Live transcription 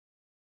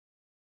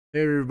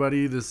Hey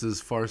everybody, this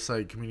is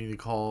Farsite Community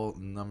Call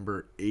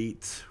number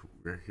 8.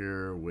 We're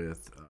here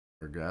with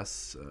our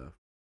guests,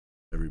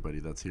 everybody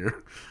that's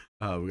here.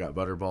 We got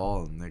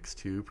ButterBall and next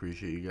two.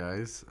 Appreciate you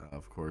guys.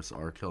 Of course,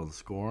 Arkel and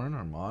Skoran,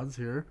 our mods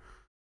here.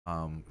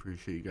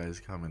 Appreciate you guys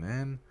coming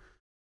in.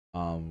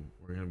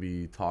 We're gonna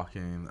be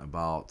talking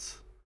about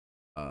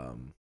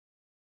um,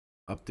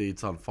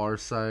 updates on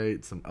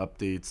Farsite, some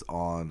updates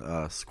on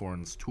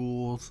Skoran's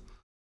tools,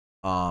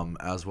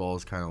 as well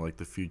as kind of like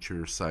the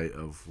future site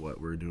of what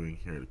we're doing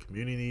here at the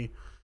community.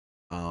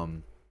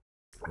 Um,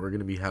 we're going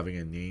to be having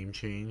a name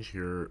change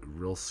here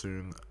real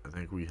soon. I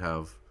think we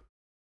have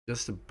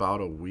just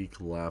about a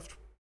week left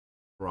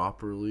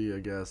properly, I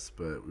guess,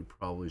 but we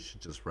probably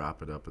should just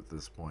wrap it up at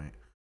this point.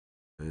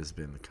 It has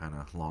been kind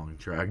of long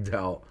dragged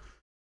out.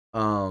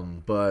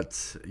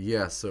 But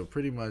yeah, so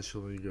pretty much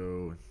let me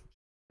go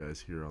guys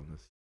here on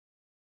this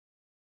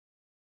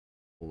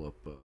pull up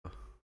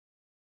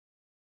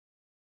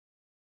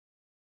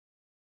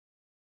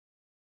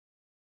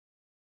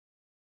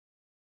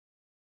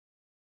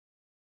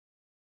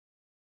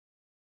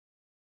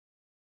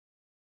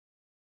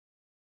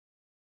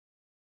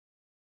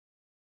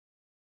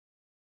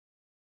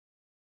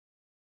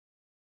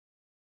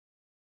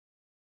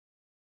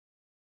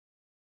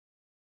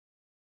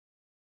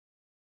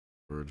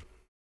word.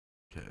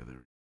 Okay,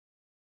 there.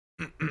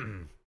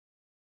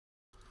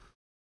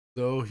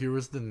 So here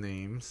was the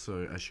name.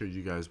 So I showed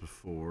you guys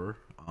before.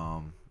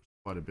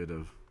 Quite a bit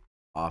of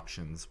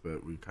options,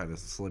 but we kind of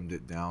slimmed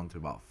it down to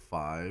about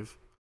 5. So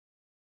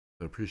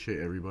I appreciate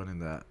everyone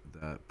that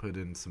put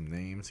in some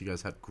names. You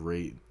guys had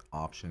great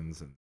options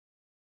and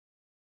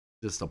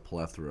just a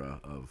plethora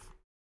of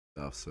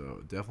stuff.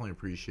 So definitely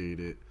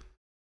appreciate it.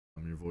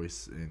 Your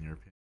voice and your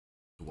opinion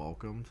is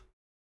welcomed.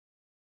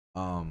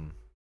 Um,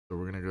 so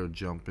we're gonna go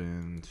jump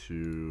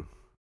into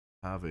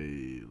have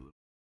a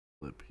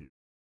flip here.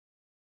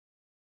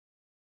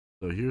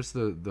 So here's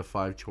the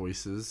 5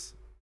 choices.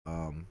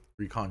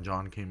 Recon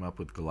Jon came up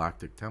with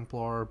Galactic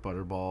Templar.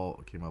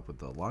 Butterball came up with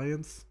the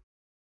Alliance.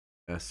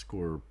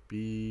 Scorbio.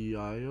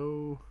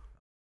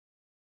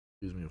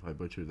 Excuse me if I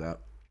butchered that.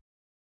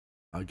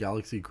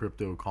 Galaxy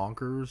Crypto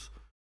Conquers.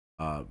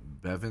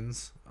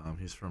 Bevans.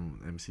 He's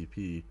from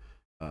MCP.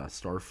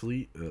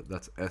 Starfleet.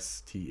 That's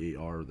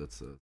S.T.A.R.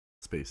 That's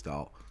spaced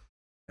out.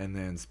 And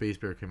then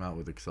SpaceBear came out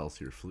with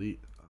Excelsior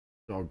Fleet.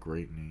 All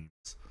great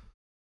names.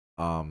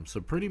 So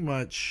pretty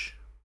much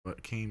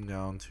what came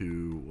down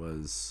to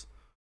was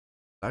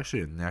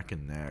actually a neck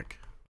and neck.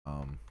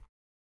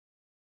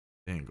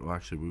 Dang, well,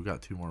 actually, we've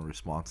got 2 more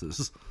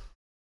responses. I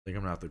think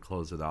I'm gonna have to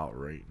close it out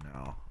right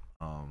now.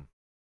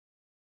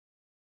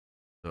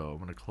 So I'm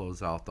gonna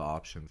close out the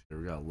options here.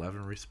 We got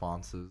 11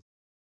 responses.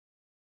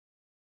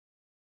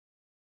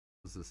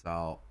 Close this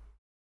out.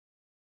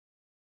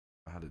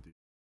 How to do?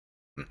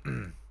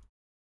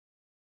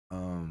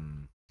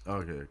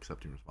 Okay,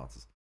 accepting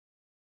responses.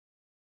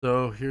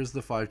 So here's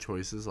the 5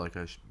 choices, like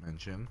I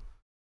mentioned.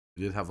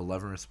 We did have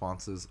 11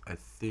 responses. I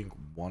think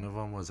one of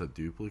them was a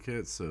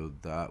duplicate, so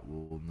that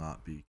will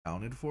not be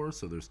counted for.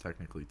 So there's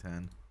technically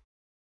 10.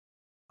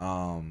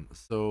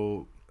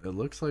 So it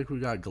looks like we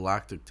got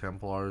Galactic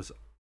Templars.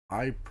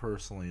 I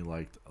personally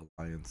liked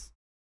Alliance.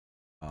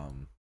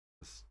 Um,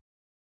 just,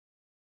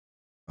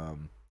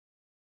 um,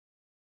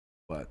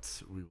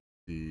 but we will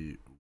see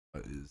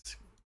what is.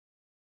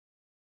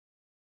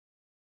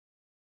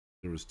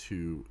 There was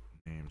 2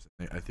 names.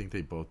 I think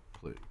they both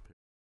picked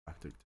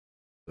Galactic.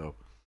 So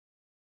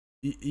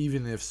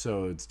even if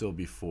so, it'd still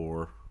be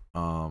 4.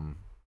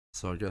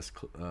 So I guess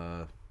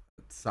it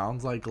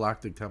sounds like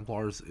Galactic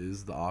Templars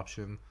is the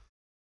option.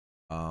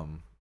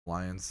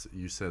 Alliance,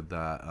 you said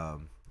that,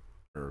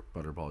 or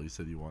Butterball, you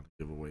said you want to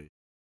give away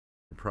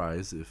a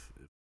prize if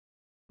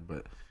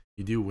but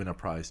you do win a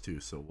prize too,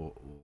 so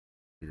we'll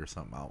figure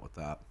something out with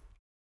that.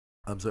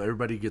 So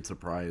everybody gets a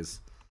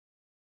prize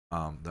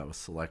that was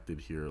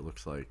selected here. It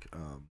looks like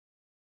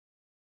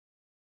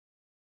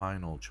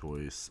final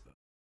choice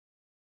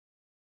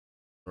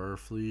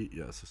Starfleet,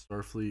 yes,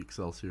 Starfleet,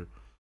 Excelsior.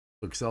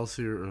 So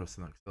Excelsior, it's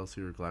not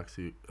Excelsior,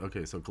 Galaxy.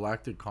 Okay, so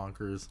Galactic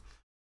Conquerors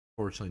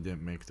fortunately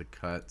didn't make the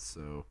cut,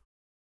 so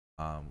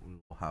we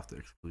will have to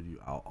exclude you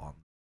out on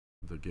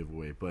the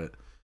giveaway. But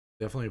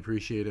definitely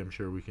appreciate it. I'm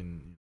sure we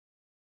can.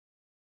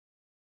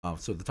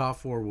 So the top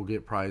 4 will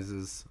get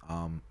prizes.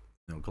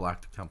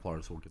 Galactic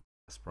Templars will get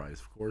the best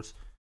prize, of course,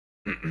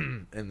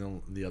 and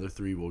then the other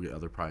 3 will get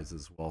other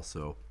prizes as well.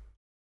 So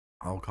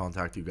I'll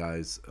contact you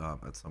guys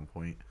at some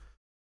point,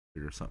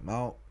 figure something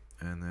out,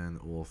 and then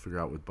we'll figure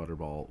out with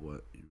Butterball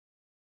what you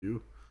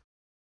do.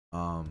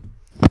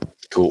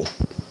 Cool.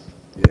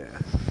 Yeah,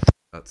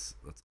 that's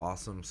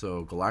awesome.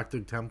 So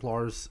Galactic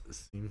Templars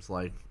seems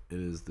like it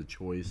is the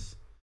choice.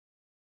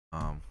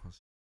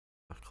 Let's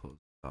close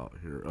out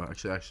here. Oh,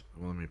 actually,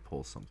 well, let me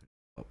pull something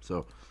up.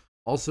 So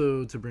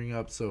also to bring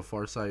up, so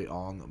Farsight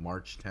on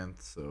March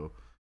 10th. So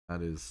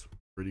that is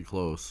pretty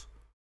close.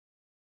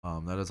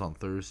 That is on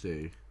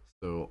Thursday.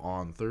 So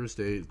on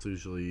Thursday, it's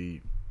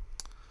usually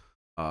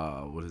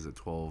what is it,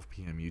 12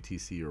 p.m.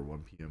 UTC or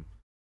 1 p.m.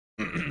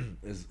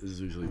 is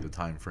usually the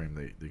time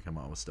frame they come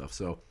out with stuff.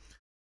 So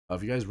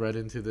if you guys read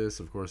into this,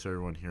 of course,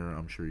 everyone here,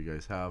 I'm sure you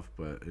guys have,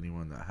 but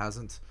anyone that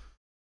hasn't,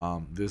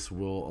 this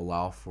will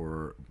allow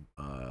for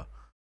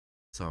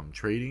some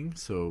trading.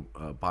 So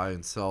buy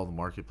and sell the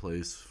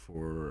marketplace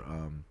for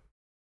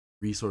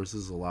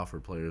resources, allow for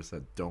players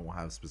that don't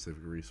have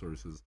specific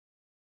resources.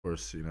 Of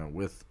course,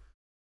 with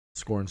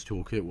Skoran's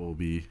toolkit we'll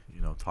be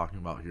talking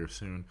about here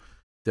soon,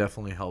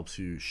 definitely helps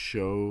you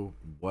show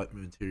what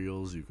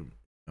materials you can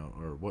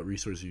or what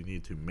resources you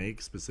need to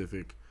make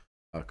specific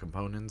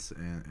components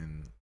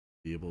and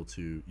be able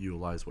to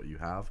utilize what you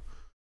have.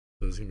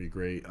 So it's gonna be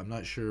great. I'm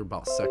not sure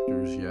about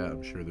sectors yet.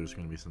 I'm sure there's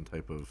gonna be some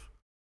type of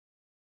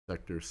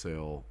sector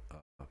sale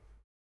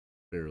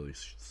fairly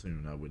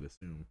soon, I would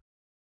assume.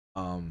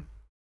 Um,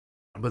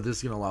 but this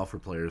is gonna allow for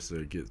players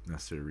to get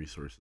necessary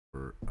resources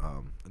for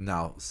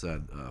now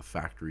said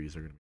factories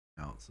are gonna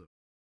be out. So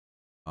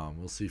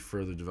we'll see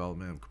further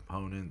development of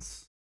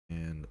components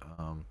and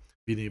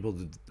being able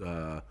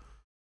to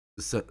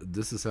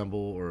disassemble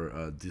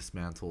or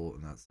dismantle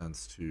in that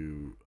sense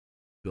to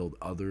build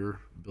other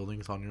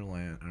buildings on your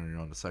land or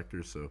on the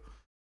sector. So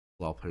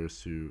allow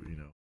players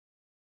to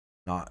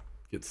not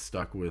get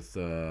stuck with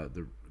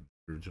the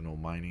original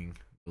mining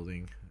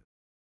building,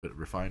 but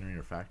refinery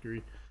or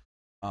factory.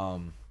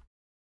 So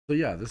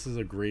yeah, this is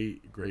a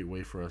great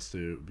way for us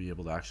to be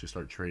able to actually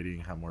start trading,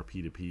 have more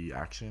P2P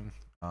action,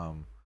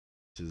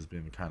 which has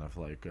been kind of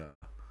like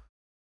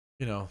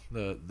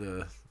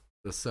the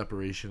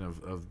separation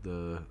of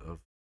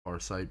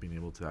Farsite being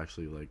able to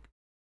actually like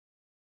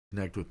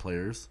connect with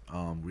players.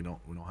 We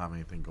don't have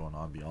anything going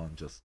on beyond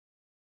just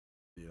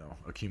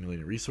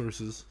accumulating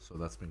resources. So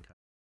that's been kind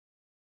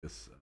of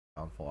this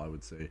downfall, I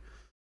would say,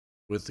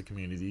 with the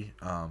community,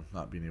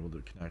 not being able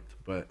to connect.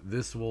 But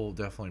this will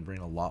definitely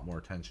bring a lot more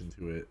attention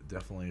to it.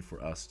 Definitely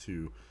for us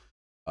to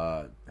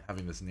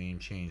having this name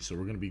change. So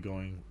we're going to be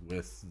going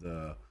with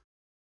the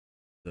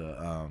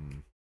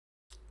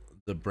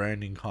the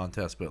branding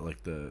contest, but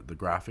like the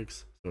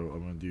graphics. So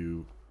I'm going to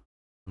do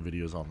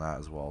videos on that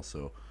as well.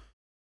 So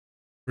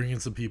bring in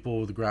some people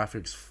with the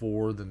graphics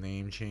for the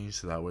name change,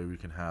 so that way we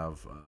can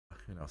have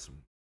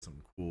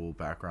some cool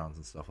backgrounds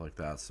and stuff like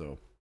that. So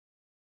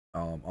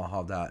I'll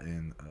have that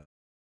in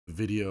the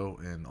video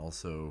and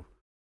also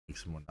make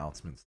some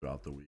announcements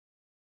throughout the week.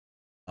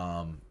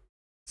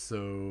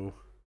 So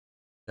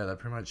yeah, that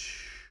pretty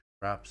much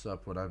wraps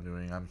up what I'm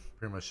doing. I'm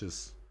pretty much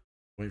just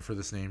waiting for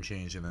this name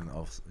change, and then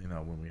I'll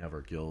when we have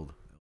our guild,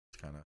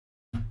 it'll kind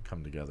of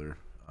come together.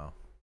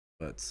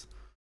 But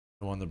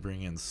I want to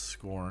bring in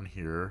Skoran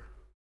here.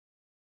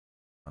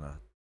 I want to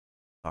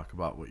talk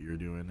about what you're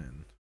doing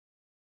and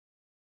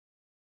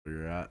where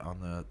you're at on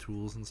the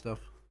tools and stuff.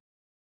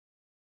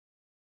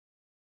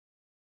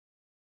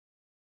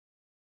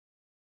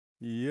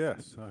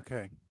 Yes,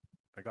 okay.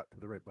 I got to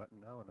the right button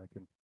now and I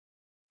can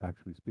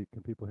actually speak.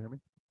 Can people hear me?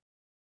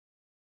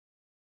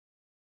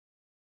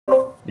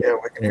 Yeah,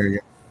 we can hear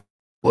you.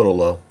 A little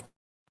low.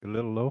 A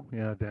little low?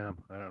 Yeah, damn.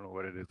 I don't know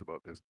what it is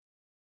about this.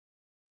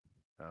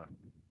 Uh,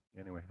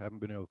 anyway, haven't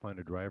been able to find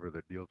a driver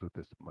that deals with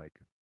this mic.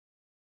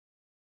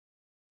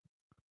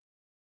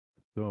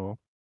 So,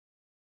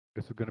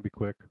 this is going to be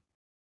quick.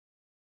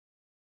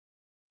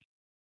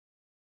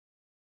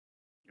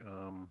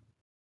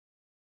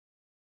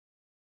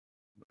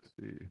 Let's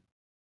see.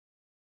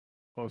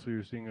 Also,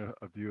 you're seeing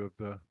a view of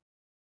the...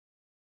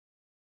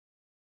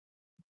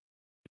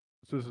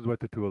 So this is what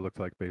the tool looks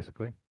like,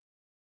 basically.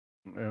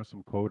 I have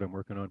some code I'm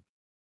working on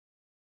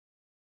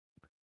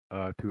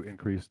to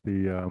increase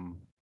the...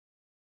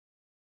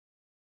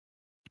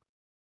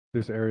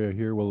 this area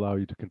here will allow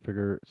you to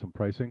configure some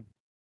pricing,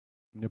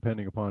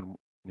 depending upon,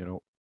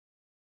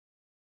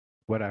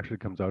 what actually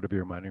comes out of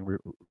your mining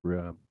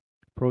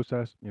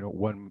process,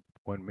 one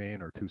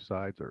main or two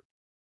sides. Or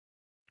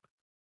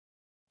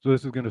so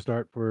this is going to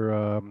start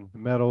for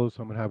metals.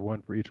 I'm going to have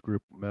one for each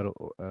group,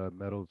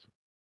 metals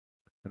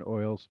and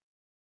oils.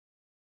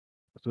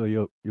 So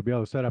you'll be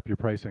able to set up your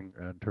pricing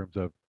in terms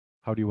of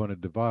how do you want to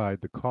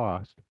divide the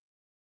cost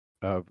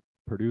of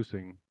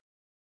producing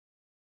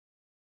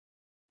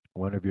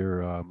one of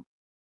your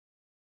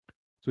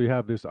so you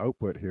have this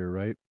output here,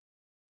 right?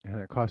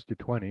 And it costs you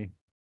 20.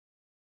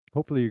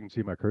 Hopefully you can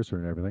see my cursor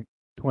and everything.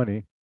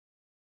 20.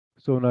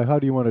 So now how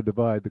do you want to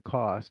divide the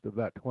cost of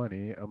that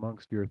 20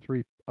 amongst your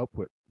three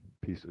output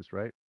pieces,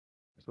 right?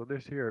 So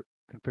this here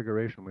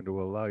configuration window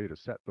will allow you to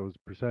set those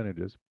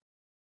percentages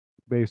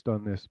based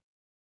on this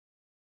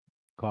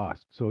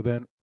cost. So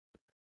then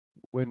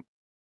when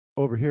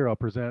over here, I'll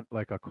present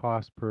like a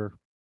cost per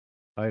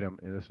item.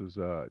 And this is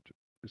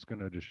just going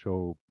to just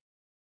show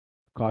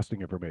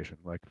costing information.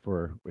 Like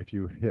for if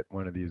you hit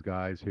one of these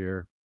guys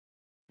here,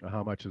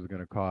 how much is it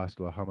going to cost?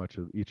 Well, how much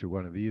each of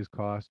one of these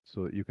costs,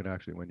 so that you can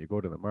actually, when you go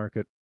to the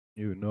market,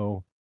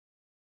 know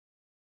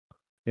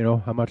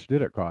how much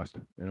did it cost?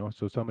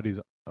 So somebody's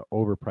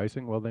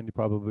overpricing, well, then you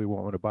probably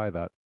won't want to buy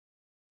that.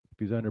 If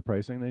he's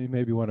underpricing, then you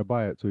maybe want to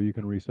buy it so you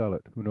can resell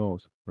it. Who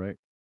knows, right?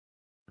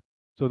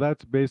 So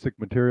that's basic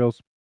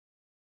materials.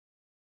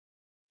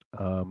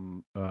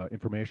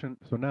 information.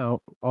 So now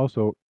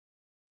also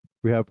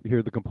we have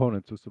here the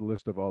components. This is a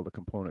list of all the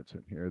components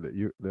in here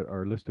that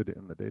are listed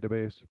in the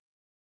database.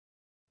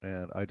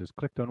 And I just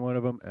clicked on one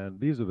of them, and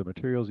these are the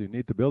materials you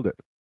need to build it.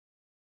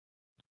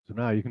 So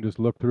now you can just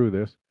look through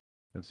this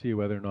and see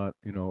whether or not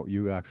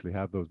you actually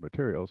have those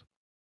materials.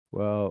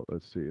 Well,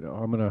 let's see. Now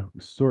I'm gonna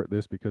sort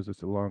this because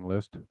it's a long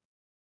list.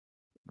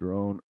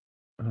 Drone.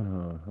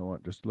 I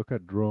want just look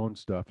at drone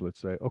stuff.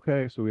 Let's say,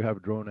 okay, so we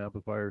have drone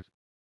amplifiers.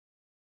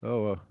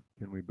 Oh,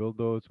 can we build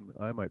those?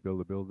 I might be able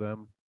to build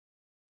them.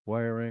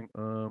 Wiring.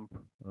 Can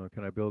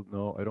I build?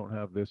 No, I don't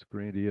have this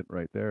gradient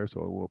right there,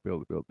 so I won't be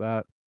able to build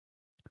that.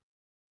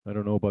 I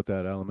don't know about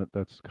that element.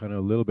 That's kind of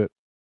a little bit.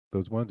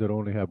 Those ones that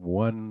only have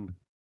one.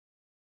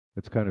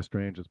 It's kind of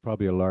strange. It's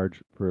probably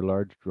for a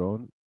large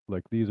drone.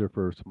 Like these are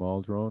for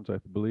small drones, I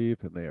believe,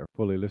 and they are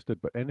fully listed.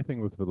 But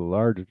anything for the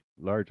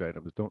large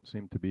items don't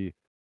seem to be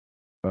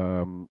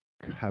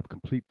have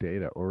complete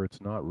data, or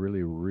it's not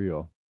really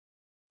real.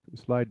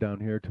 Slide down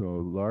here to a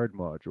large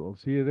module.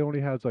 See, it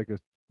only has like a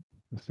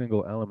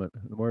single element,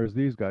 whereas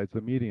these guys,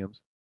 the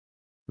mediums,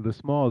 the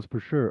smalls for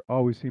sure,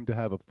 always seem to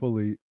have a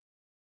fully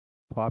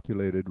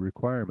populated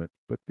requirement,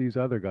 but these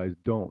other guys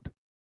don't.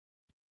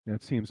 And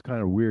it seems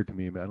kind of weird to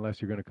me,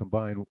 unless you're going to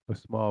combine a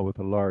small with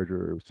a large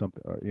or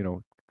something, or,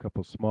 a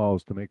couple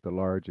smalls to make the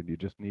large, and you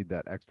just need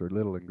that extra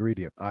little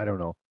ingredient. I don't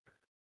know.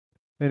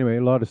 Anyway,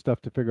 a lot of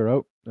stuff to figure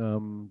out.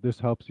 This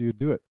helps you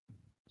do it.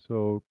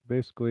 So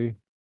basically,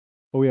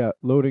 oh yeah,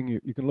 loading,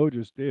 you can load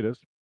your status,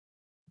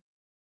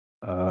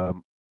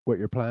 what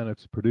your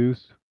planets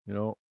produce,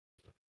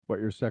 what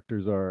your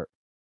sectors are,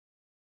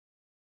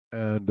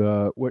 and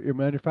what your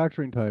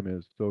manufacturing time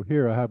is. So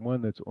here I have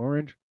one that's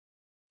orange.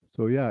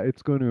 So yeah,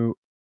 it's going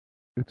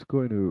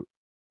to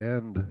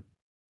end,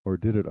 or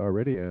did it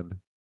already end?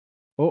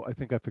 Oh, I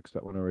think I fixed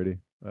that one already.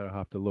 I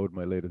have to load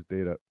my latest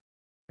data.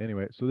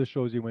 Anyway, so this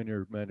shows you when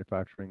your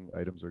manufacturing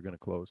items are going to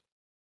close.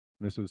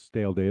 This is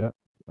stale data.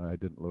 I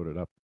didn't load it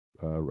up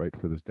right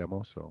for this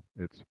demo, so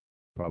it's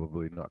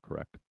probably not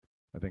correct.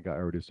 I think I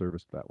already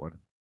serviced that one.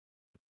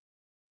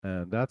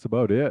 And that's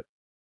about it.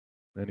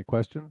 Any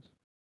questions?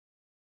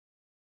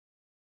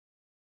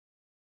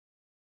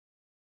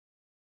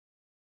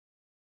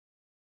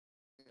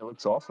 It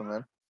looks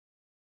awesome,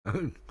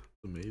 man.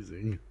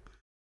 Amazing.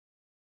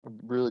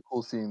 Really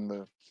cool seeing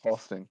the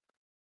costing.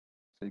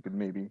 So you could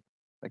maybe,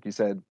 like you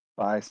said,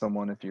 buy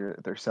someone if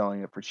they're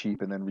selling it for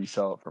cheap and then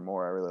resell it for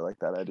more. I really like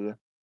that idea.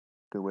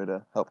 Good way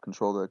to help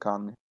control the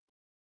economy.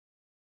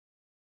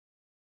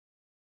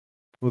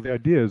 Well, the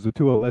idea is the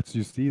tool lets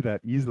you see that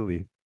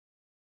easily,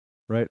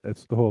 right?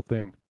 That's the whole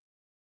thing.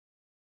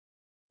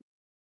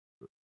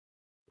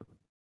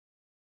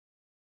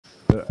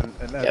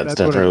 That's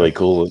definitely really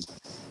cool.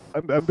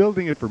 I'm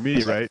building it for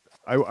me, right?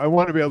 I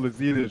want to be able to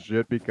see this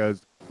shit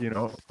because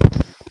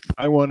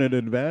I want an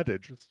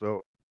advantage.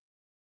 So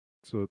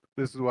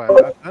this is why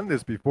I've done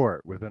this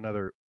before with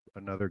another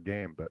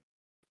game, but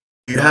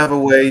you have a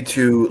way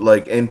to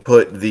like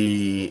input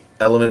the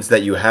elements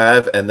that you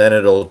have, and then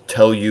it'll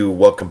tell you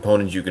what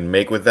components you can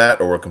make with that,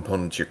 or what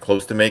components you're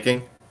close to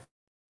making.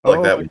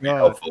 Like that would be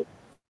helpful.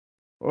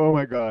 Oh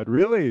my god,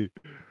 really?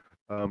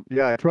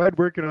 Yeah, I tried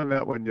working on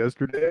that one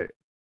yesterday,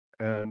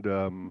 and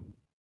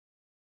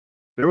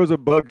there was a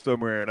bug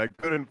somewhere, and I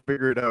couldn't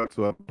figure it out.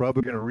 So I'm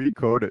probably gonna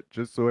recode it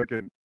just so I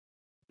can.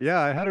 Yeah,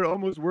 I had it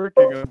almost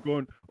working. I'm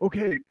going,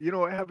 okay,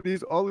 I have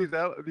all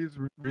these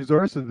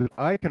resources that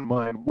I can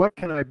mine. What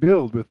can I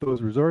build with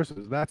those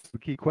resources? That's the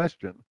key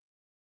question.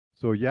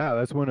 So yeah,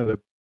 that's one of the.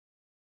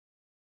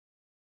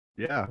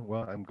 Yeah,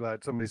 well, I'm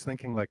glad somebody's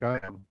thinking like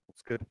I am.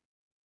 It's good.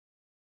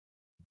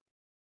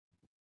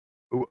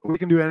 We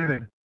can do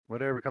anything.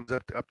 Whatever comes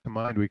up to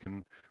mind, we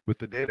can with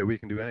the data. We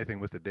can do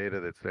anything with the data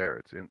that's there.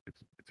 It's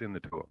in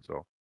the tool.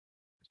 So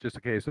it's just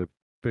a case of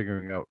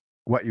figuring out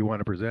what you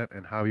want to present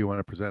and how you want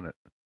to present it.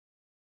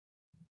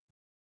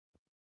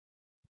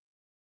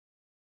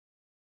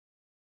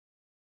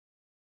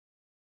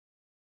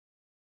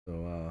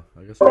 So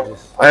I guess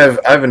I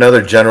have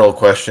another general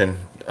question.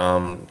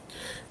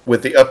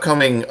 With the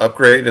upcoming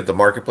upgrade at the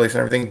marketplace and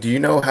everything, do you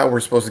know how we're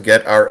supposed to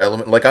get our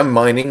element? Like I'm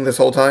mining this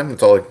whole time.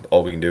 That's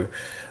all we can do.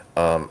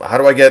 How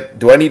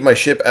do I need my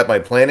ship at my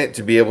planet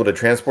to be able to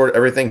transport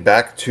everything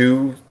back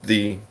to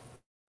the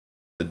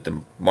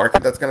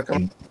market that's going to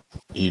come?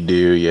 You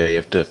do, yeah. You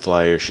have to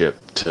fly your ship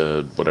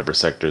to whatever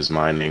sector is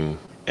mining,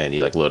 and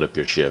you load up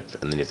your ship,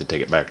 and then you have to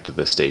take it back to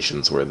the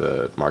stations where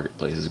the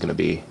marketplace is going to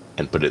be,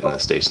 and put it in the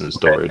station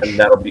storage. And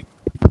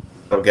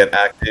that'll get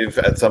active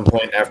at some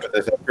point after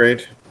this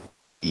upgrade.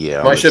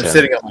 Yeah, my ship's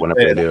sitting on my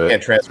planet. I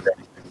can't transfer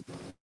anything.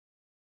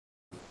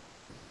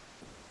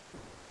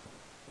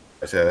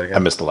 I say that again. I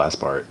missed the last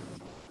part.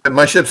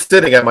 My ship's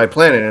sitting at my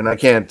planet, and I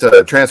can't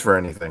transfer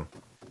anything.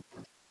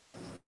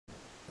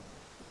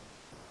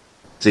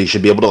 So you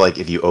should be able to,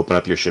 if you open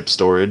up your ship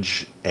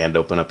storage and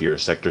open up your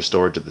sector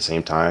storage at the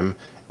same time,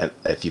 and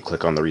if you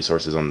click on the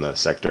resources on the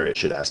sector, it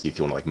should ask you if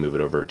you want to move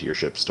it over to your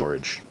ship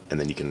storage, and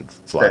then you can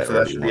fly it. So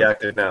that should be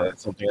active now.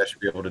 That's something I should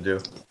be able to do.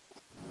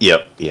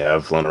 Yep. Yeah,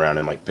 I've flown around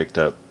and picked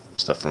up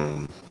stuff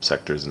from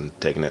sectors and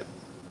taking it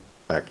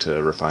back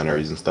to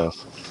refineries and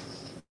stuff.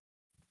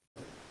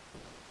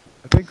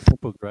 I think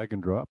simple drag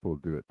and drop will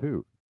do it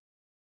too.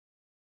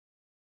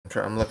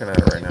 I'm looking at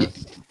it right now.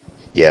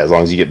 Yeah, as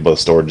long as you get both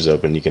storages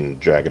open, you can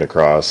drag it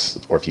across,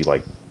 or if you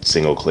like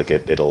single click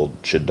it, it'll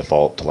should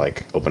default to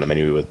like open a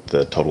menu with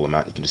the total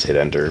amount. You can just hit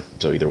enter,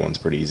 so either one's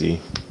pretty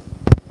easy.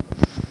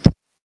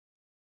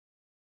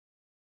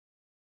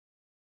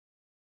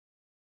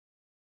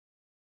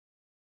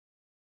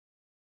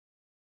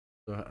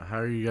 So how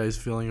are you guys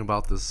feeling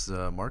about this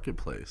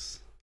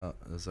marketplace?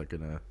 Is that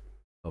gonna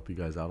help you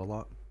guys out a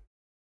lot?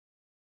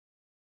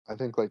 I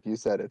think, like you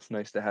said, it's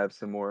nice to have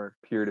some more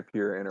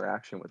peer-to-peer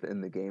interaction within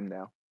the game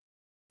now.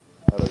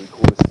 That'll be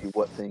cool to see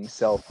what things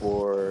sell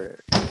for.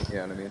 You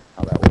know what I mean?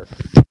 How that works.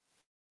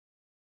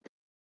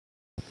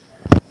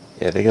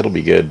 Yeah, I think it'll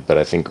be good, but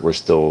I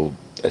still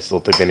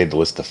think they need to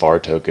list the FAR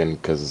token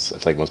because I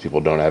feel like most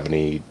people don't have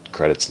any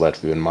credits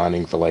left. We've been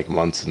mining for like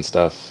months and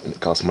stuff, and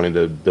it costs money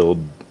to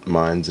build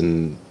mines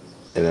and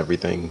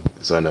everything.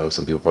 So I know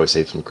some people probably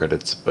save some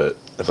credits, but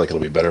I feel like it'll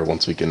be better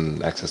once we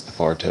can access the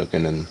FAR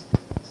token and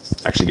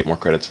actually get more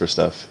credits for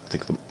stuff. I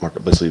think the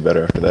marketplace will be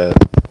better after that.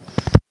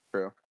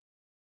 True.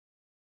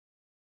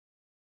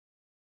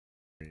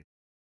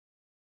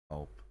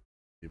 Help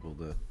people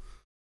to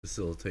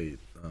facilitate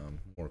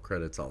more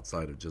credits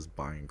outside of just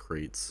buying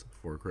crates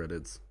for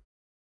credits.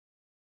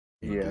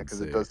 Yeah,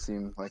 because it does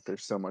seem like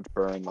there's so much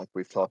burn, like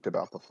we've talked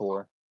about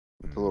before.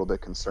 It's a little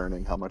bit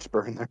concerning how much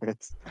burn there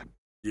is.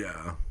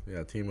 Yeah,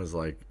 team was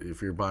like,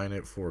 if you're buying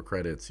it for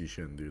credits, you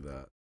shouldn't do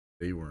that.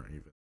 They weren't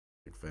even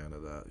a big fan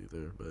of that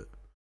either, but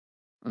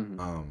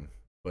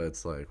but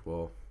it's like,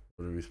 well,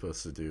 what are we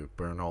supposed to do?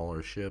 Burn all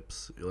our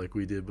ships like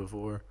we did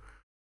before?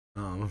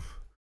 Yeah,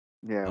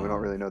 we don't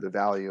really know the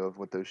value of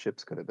what those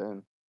ships could have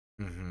been.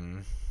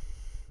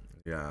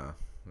 Yeah,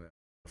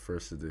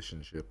 first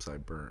edition ships I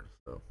burnt,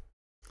 so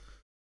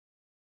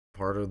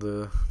part of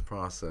the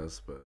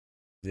process, but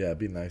yeah, it'd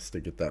be nice to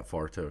get that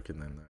FAR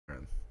token in there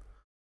and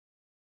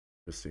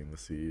interesting to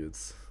see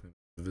its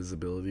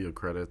visibility of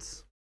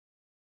credits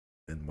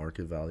and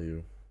market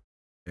value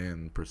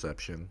and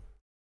perception,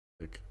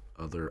 like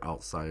other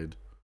outside,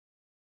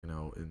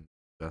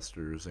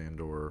 investors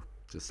and or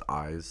just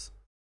eyes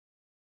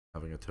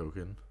having a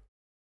token.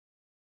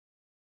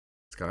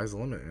 Sky's the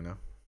limit,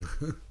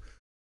 Is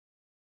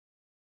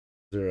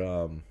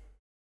there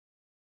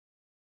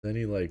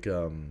any like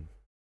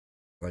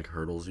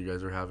hurdles you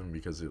guys are having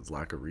because it's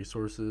lack of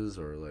resources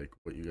or like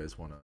what you guys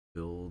want to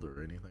build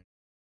or anything?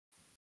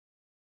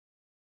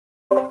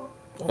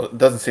 Well, it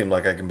doesn't seem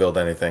like I can build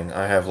anything.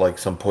 I have like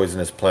some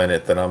poisonous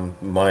planet that I'm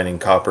mining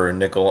copper and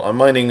nickel. I'm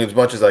mining as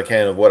much as I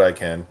can of what I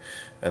can,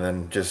 and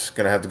then just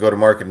gonna have to go to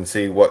market and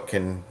see what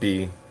can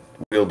be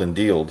wheeled and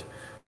dealed.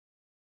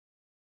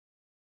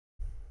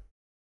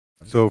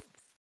 So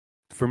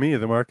for me,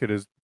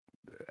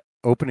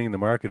 opening the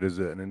market is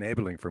an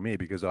enabling for me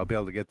because I'll be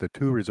able to get the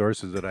 2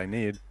 resources that I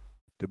need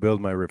to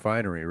build my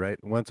refinery, right?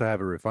 Once I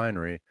have a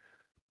refinery,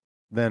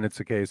 then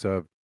it's a case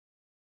of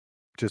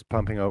just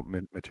pumping out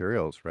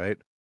materials, right?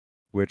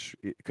 Which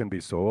can be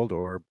sold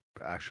or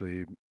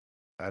actually,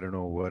 I don't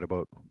know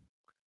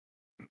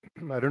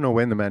I don't know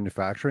when the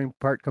manufacturing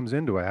part comes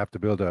in. Do I have to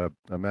build a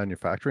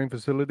manufacturing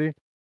facility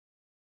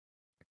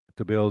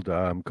to build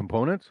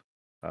components?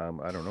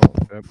 I don't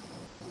know.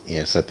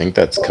 Yes, I think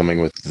that's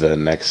coming with the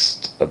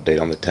next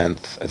update on the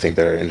 10th. I think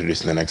they're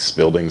introducing the next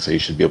building, so you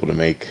should be able to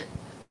make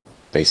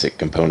basic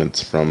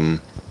components from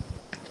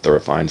the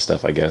refined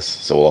stuff, I guess.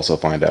 So we'll also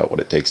find out what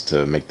it takes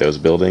to make those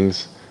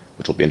buildings,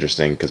 which will be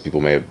interesting because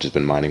people may have just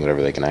been mining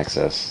whatever they can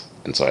access.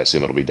 And so I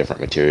assume it'll be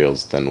different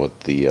materials than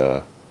what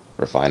the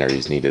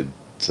refineries needed.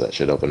 So that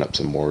should open up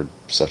some more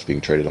stuff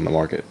being traded on the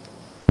market.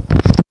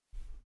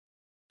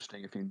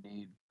 Interesting if you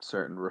need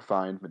certain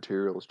refined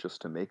materials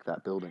just to make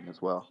that building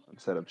as well,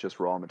 instead of just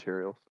raw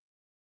materials.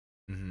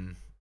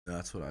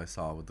 That's what I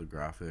saw with the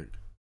graphic.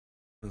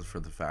 It was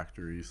for the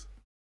factories.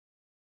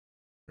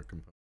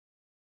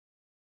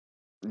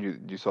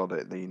 You saw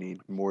that you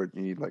need more.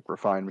 You need like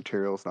refined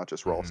materials, not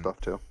just raw stuff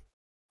too.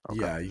 Okay.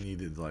 Yeah, you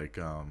needed like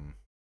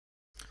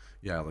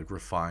like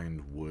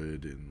refined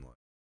wood and like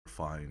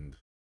refined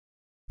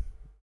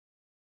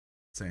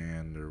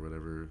sand or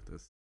whatever,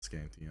 this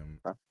scantium.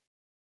 Okay.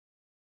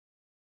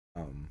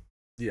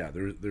 Yeah,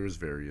 there was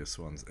various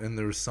ones, and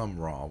there was some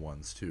raw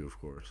ones too, of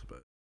course,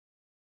 but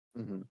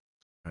trying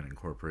to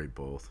incorporate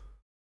both.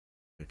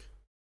 Like,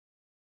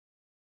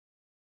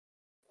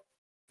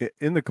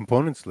 in the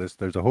components list,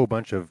 there's a whole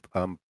bunch of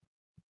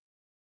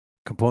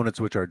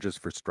components which are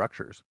just for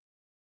structures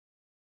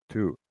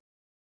too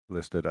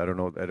listed. I don't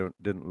know.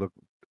 Didn't look.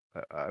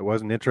 I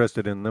wasn't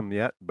interested in them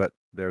yet, but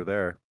they're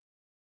there.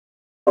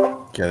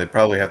 Yeah, they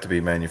probably have to be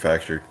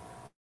manufactured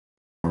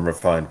from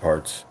refined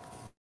parts.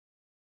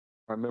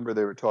 I remember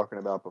they were talking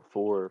about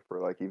before for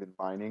like even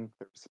mining.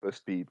 There was supposed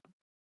to be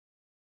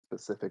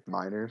specific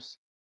miners.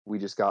 We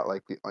just got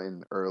like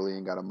in early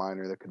and got a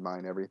miner that could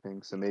mine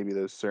everything. So maybe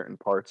those certain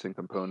parts and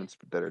components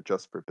that are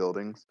just for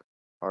buildings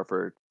are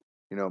for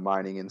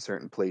mining in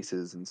certain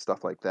places and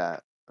stuff like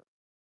that.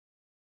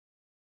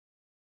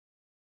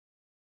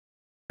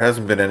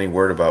 hasn't been any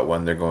word about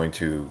when they're going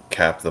to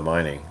cap the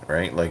mining,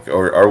 right? Like,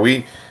 or are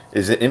we?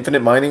 Is it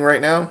infinite mining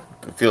right now?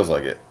 It feels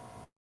like it.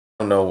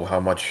 I don't know how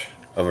much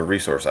of a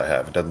resource I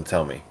have. It doesn't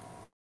tell me.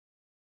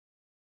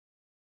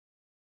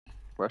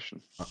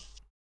 Question.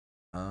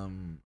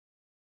 Um,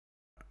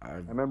 I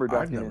remember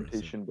I've never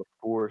seen. documentation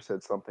before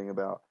said something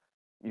about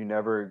you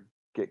never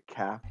get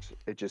capped.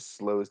 It just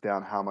slows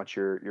down how much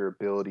your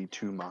ability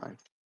to mine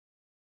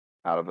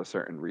out of a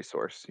certain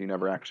resource. You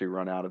never actually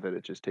run out of it.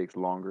 It just takes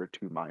longer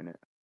to mine it.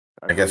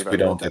 I I guess believe I we read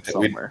don't that get to,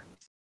 we somewhere.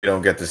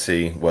 don't get to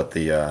see what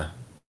the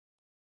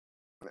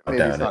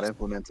Maybe it's down not is.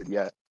 implemented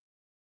yet.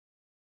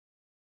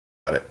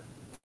 Got it.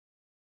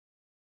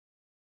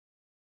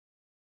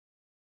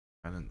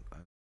 I didn't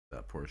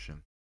that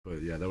portion,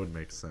 but yeah, that would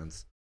make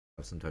sense.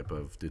 Have some type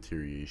of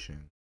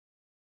deterioration,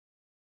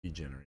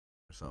 degenerate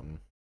or something.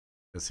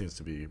 It seems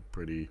to be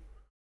pretty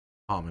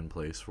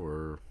commonplace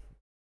for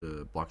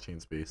the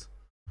blockchain space.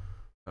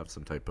 Have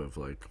some type of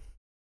like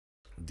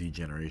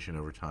degeneration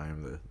over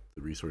time.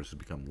 The resources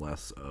become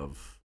less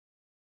of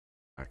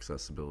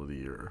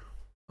accessibility or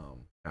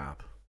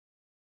app.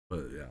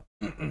 But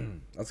yeah,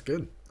 that's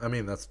good. I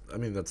mean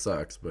that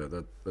sucks, but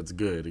that's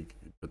good. It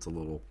puts a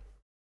little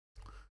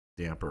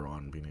damper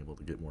on being able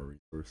to get more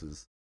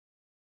resources.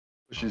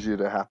 Pushes you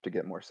to have to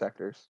get more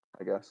sectors,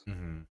 I guess.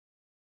 Mm-hmm.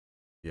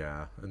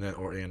 Yeah, and then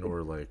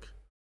or like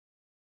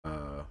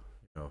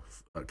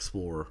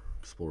explore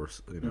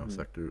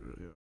sector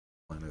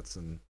planets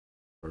and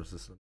star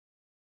system.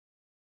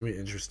 It'd be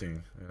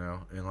interesting,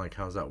 and like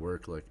how's that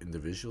work? Like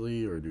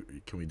individually, or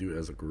can we do it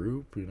as a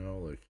group?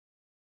 Like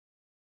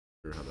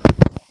or how that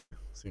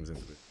seems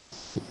individual.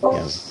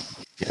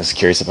 Yeah, I was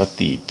curious about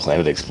the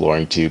planet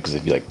exploring too, because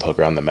if you like poke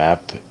around the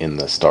map in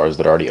the stars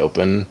that are already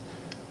open,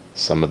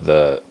 some of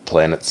the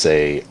planets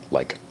say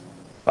like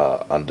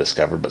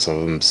undiscovered, but some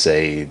of them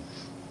say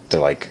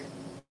they're like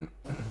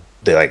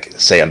they like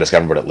say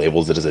undiscovered, but it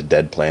labels it as a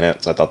dead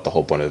planet. So I thought the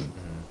whole point of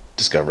Mm-hmm.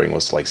 discovering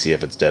was to like see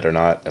if it's dead or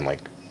not, and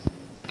like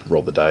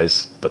roll the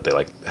dice. But they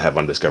like have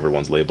undiscovered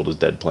ones labeled as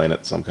dead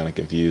planets, so I'm kind of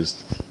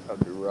confused.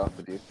 That'd be rough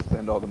if you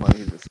spend all the money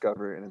to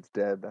discover it and it's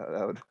dead.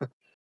 That would.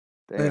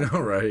 I Damn. know,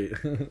 right?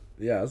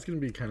 Yeah, it's gonna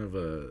be kind of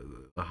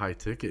a high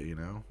ticket, They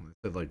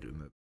said like in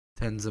the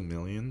tens of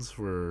millions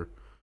for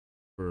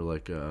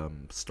like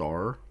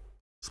star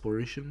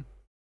exploration.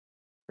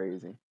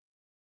 Crazy.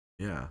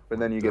 Yeah, But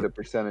then you get a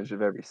percentage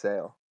of every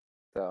sale.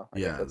 So I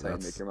guess yeah, that's how you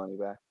make your money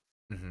back.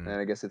 mm-hmm. And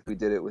I guess if we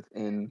did it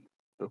within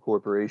the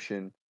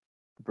corporation,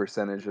 the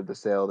percentage of the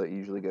sale that you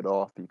usually get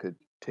off, you could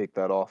take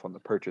that off on the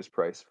purchase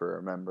price for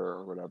a member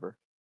or whatever.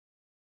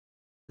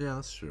 Yeah,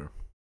 that's true.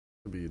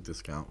 It'd be a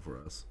discount for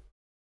us.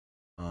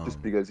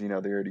 Just because you're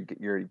already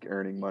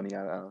earning money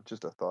out of it.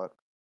 Just a thought.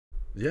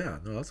 Yeah,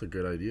 no, that's a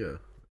good idea.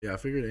 Yeah, I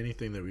figured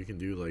anything that we can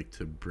do like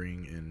to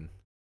bring in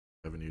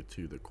revenue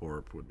to the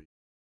corp would be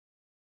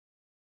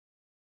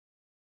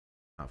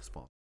half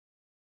spot.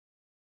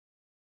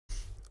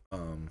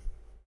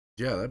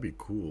 Yeah, that'd be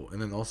cool.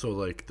 And then also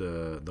like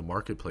the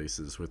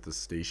marketplaces with the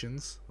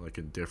stations, like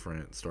in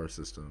different star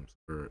systems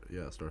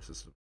star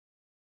system.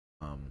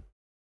 Um,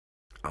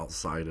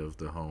 outside of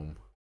the home,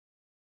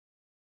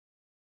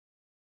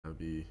 that'd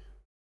be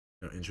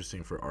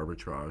interesting for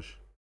arbitrage,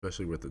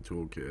 especially with the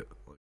toolkit.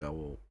 Like that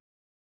will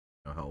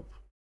help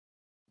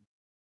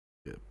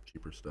get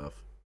cheaper stuff.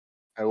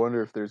 I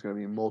wonder if there's going to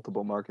be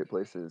multiple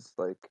marketplaces,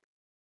 like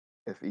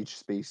if each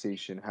space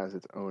station has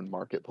its own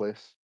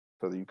marketplace,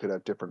 so that you could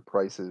have different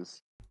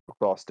prices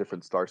across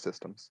different star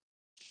systems.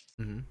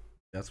 Mm-hmm.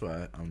 That's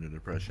why I'm under the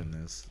impression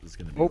this is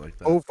going to be Oh, like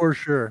that. oh, for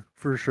sure,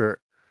 for sure.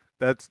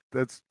 That's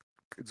it's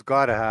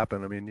got to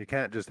happen. I mean, you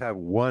can't just have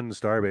one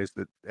starbase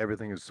that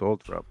everything is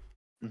sold from.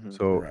 Mm-hmm.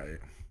 So Right.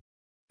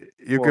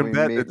 you can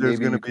bet that there's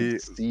maybe going to you could be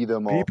see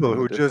them all people from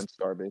the who just different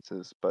star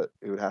bases, but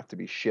it would have to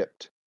be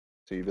shipped.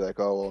 So you'd be like,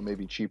 oh, well,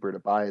 maybe cheaper to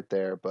buy it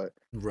there, but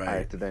I Right.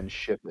 have to then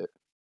ship it.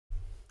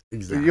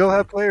 Exactly. you'll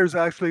have players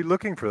actually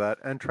looking for that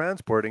and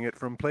transporting it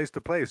from place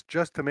to place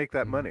just to make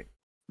that money.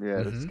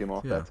 Yeah, to Mhm, skim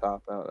off yeah. that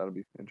top. That'll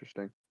be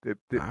interesting. They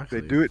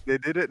Actually. do it. They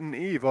did it in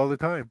Eve all the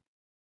time.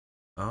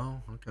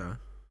 Oh, okay.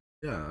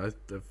 Yeah,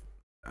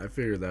 I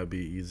figured that'd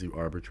be easy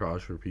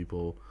arbitrage for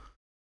people.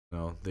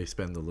 They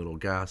spend a little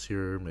gas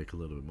here, make a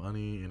little bit of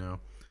money.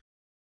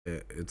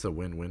 It's a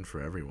win-win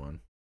for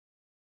everyone.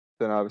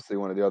 Then obviously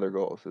one of the other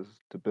goals is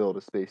to build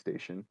a space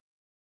station.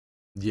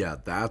 Yeah,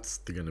 that's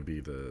gonna be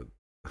the.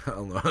 I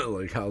don't know,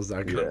 like how's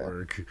that gonna Yeah.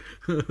 work?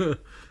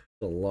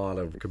 A lot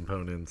of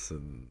components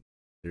and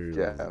materials.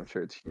 Yeah, I'm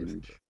sure it's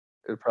huge.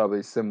 It's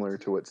probably similar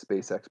to what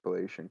space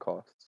exploration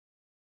costs.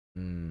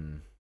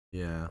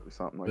 Yeah, Probably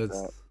something like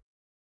that.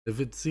 if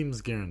it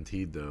seems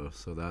guaranteed though,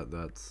 so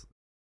that's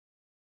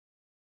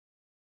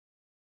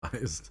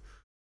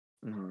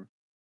Mm-hmm.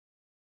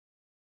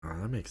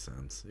 that makes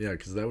sense. Yeah,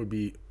 because that would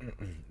be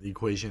the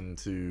equation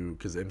to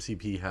because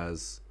MCP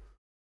has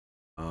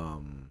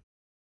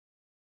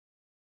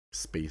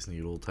Space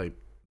Needle type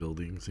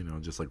buildings,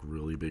 just like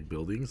really big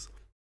buildings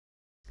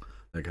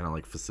that kind of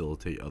like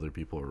facilitate other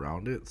people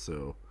around it.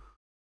 So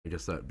I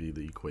guess that'd be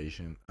the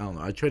equation. I don't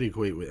know. I try to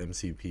equate with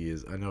MCP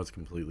is. I know it's a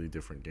completely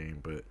different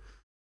game, but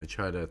I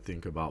try to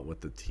think about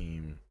what the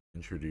team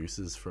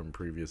introduces from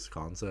previous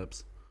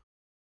concepts,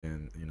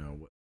 and you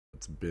know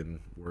what's been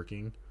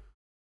working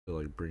to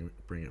like bring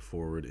it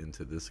forward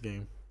into this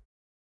game,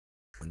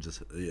 and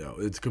just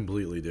it's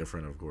completely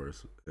different, of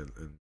course, and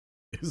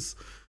is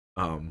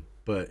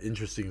but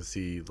interesting to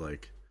see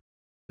like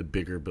the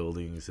bigger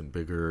buildings and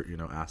bigger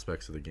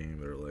aspects of the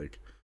game that are like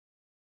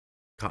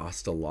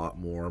cost a lot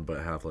more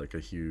but have like a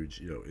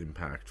huge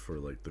impact for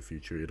like the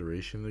future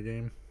iteration of the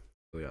game.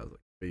 So yeah, like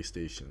space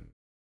station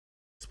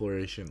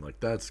exploration, like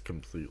that's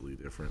completely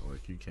different.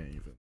 Like you can't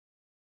even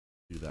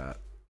do that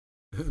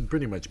in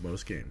pretty much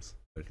most games.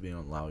 Like they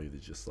don't allow you to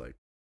just like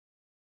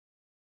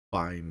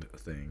find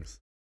things.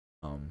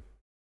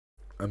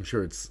 I'm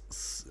sure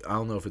it's, I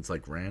don't know if it's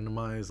like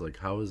randomized. Like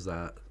how is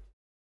that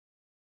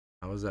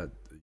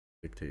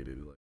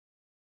dictated? Like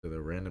the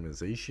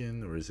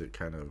randomization, or is it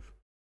kind of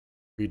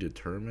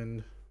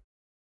predetermined?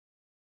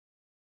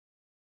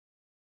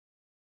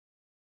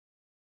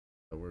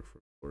 That work for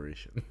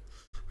exploration.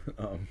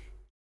 I don't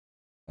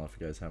know if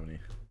you guys have any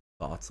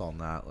thoughts on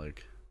that.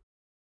 Like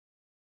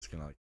it's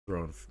gonna like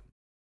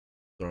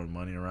throwing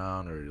money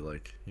around, or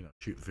like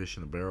shooting fish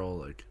in a barrel.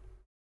 Like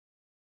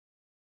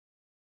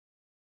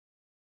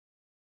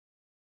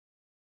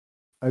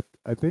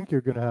I think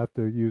you're gonna have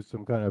to use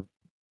some kind of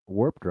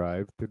warp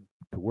drive to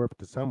warp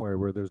to somewhere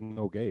where there's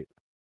no gate.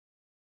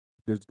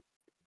 There's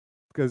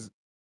because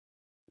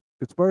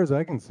as far as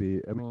I can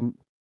see, I mean,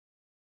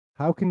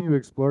 how can you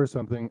explore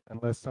something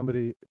unless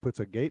somebody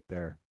puts a gate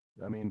there?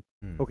 I mean,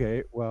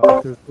 okay, well,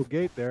 if there's no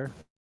gate there,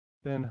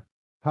 then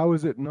how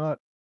is it not?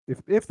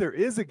 If there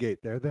is a gate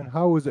there, then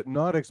how is it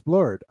not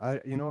explored?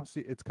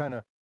 See, it's kind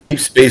of Deep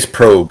space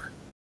probe.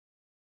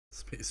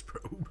 Space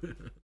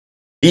probe.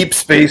 Deep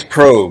space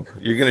probe.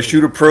 You're gonna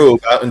shoot a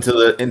probe out into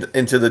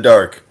the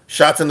dark.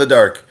 Shots in the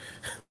dark.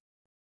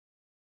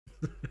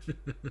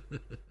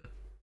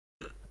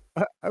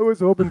 I was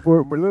hoping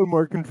for a little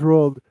more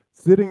controlled.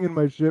 Sitting in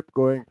my ship,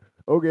 going,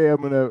 okay,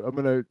 I'm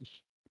gonna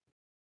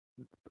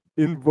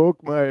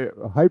invoke my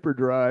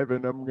hyperdrive,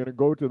 and I'm gonna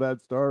go to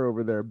that star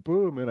over there.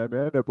 Boom, and I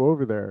end up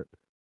over there.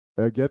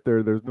 I get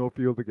there, there's no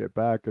fuel to get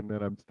back, and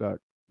then I'm stuck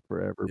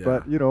forever. Yeah.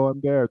 But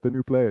I'm there at the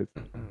new place.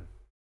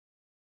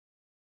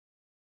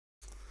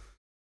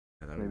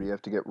 Maybe you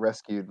have to get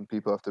rescued, and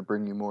people have to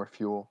bring you more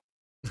fuel.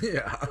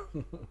 Yeah.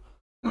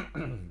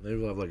 Maybe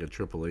we'll have like a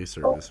AAA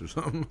service or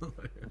something.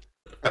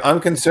 I'm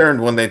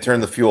concerned when they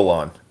turn the fuel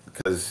on,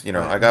 because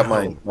I got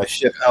my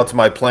ship out to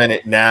my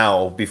planet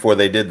now before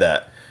they did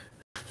that.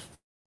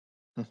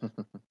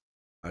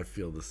 I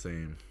feel the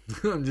same.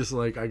 I'm just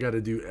like, I got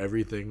to do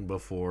everything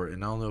before,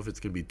 and I don't know if it's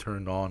gonna be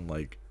turned on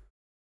like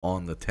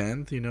on the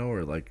 10th,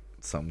 or like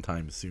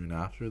sometime soon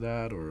after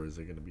that, or is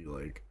it gonna be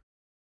like,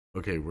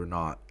 okay, we're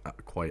not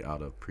quite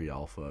out of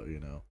pre-alpha,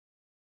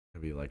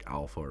 maybe like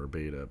alpha or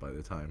beta by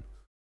the time.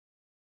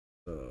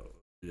 So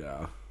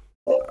yeah,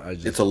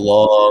 It's a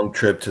long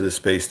trip to the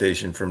space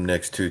station from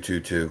next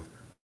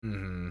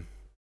 222.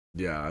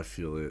 Yeah, I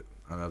feel it.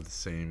 I have the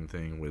same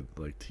thing with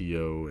like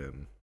TO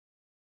and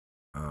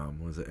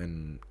was it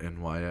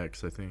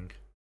NYX? I think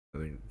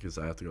because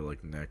I have to go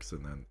like next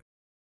and then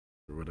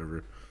or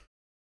whatever.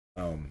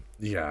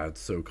 Yeah,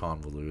 it's so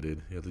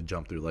convoluted. You have to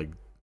jump through like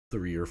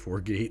 3 or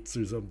 4 gates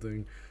or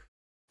something.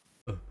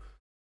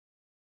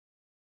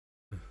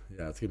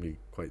 Yeah, it's gonna be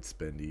quite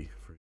spendy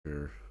for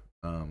sure.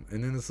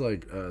 And then it's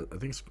like I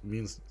think me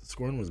and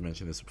Skoran was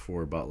mentioning this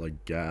before about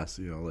like gas.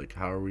 Like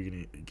how are we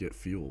gonna get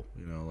fuel?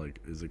 Like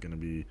is it gonna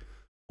be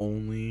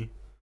only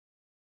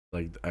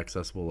like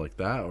accessible like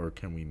that, or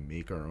can we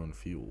make our own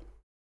fuel?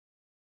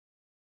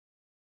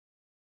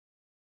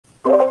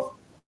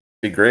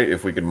 Be great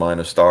if we could mine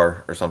a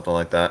star or something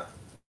like that.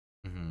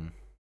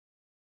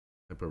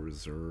 Type of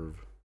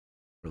reserve,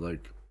 or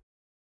like,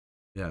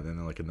 yeah,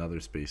 then like another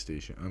space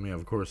station. I mean,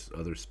 of course,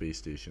 other space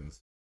stations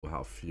will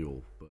have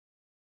fuel, but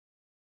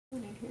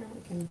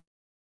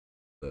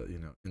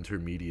the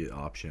intermediate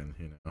option,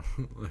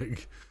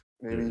 like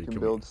maybe you can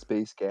build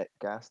space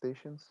gas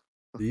stations.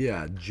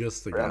 Yeah,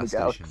 just the around gas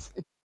the station.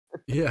 galaxy.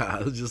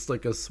 Yeah, just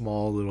like a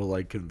small little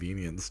like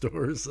convenience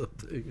store or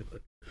something.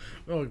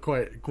 Well,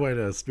 quite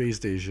a space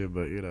station,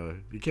 but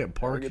you can't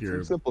park Get here.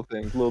 some simple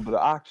things: a little bit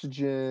of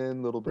oxygen,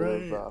 a little bit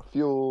Right. of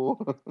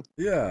fuel.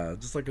 Yeah,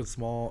 just like a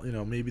small,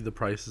 maybe the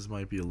prices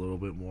might be a little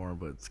bit more,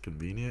 but it's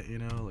convenient,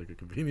 like a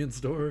convenience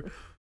store.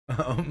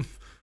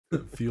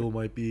 Fuel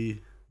might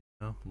be,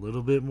 a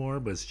little bit more,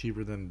 but it's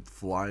cheaper than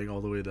flying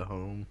all the way to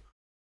home.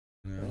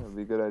 Yeah, it'd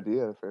be a good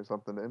idea for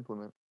something to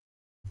implement.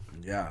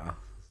 Yeah.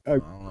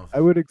 I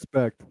would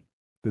expect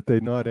that they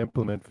not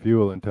implement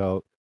fuel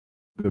until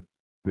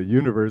the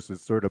universe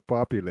is sort of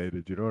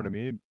populated. You know what I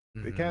mean?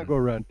 They can't go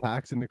around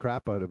taxing the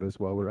crap out of us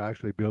while we're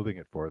actually building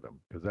it for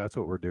them, because that's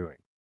what we're doing.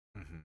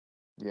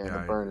 Yeah, and the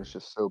burn is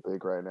just so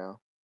big right now.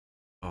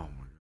 Oh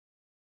my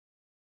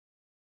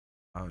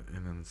god.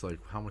 And then it's like,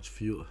 how much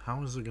fuel?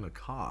 How is it gonna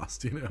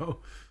cost?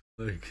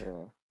 Like,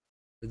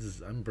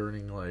 I'm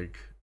burning like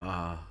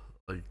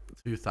like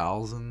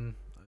 2,000,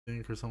 I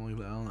think, or something like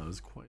that. I don't know. It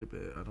was quite a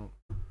bit.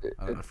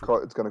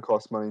 It's going to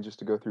cost money just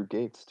to go through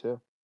gates too.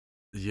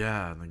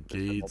 Yeah, and the I said that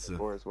gates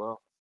before as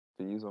well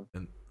to use them.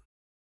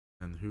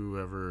 and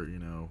whoever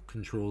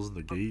controls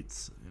the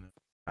gates,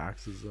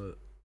 taxes it.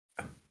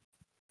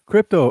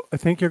 Crypto, I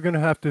think you're gonna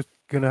have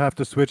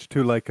to switch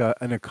to like an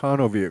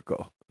econo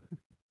vehicle.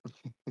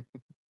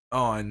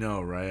 Oh, I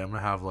know, right? I'm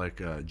gonna have like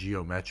a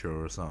Geo Metro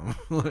or something.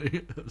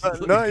 Like,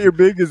 Not your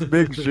biggest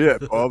big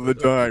ship all the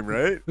time,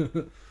 right?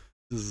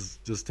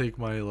 just take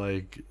my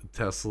like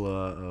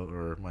Tesla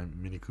or my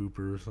Mini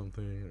Cooper or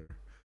something,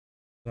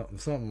 or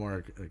something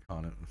more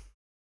iconic.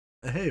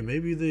 Hey,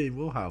 maybe they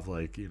will have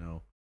like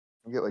You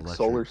get like electric.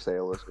 solar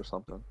sailors or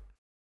something.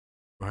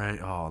 Right?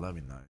 Oh, that'd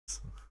be nice.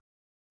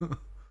 A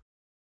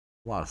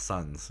lot of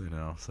suns, so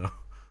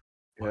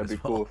Yeah, it'd be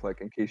cool if,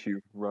 like, in case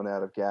you run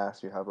out of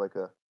gas, you have like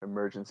a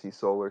emergency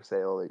solar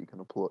sail that you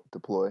can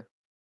deploy.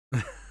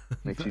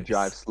 Makes you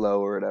drive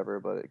slow or whatever,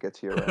 but it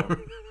gets you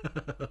around.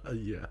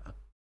 Yeah.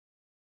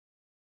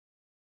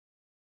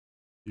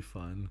 Be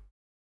fun.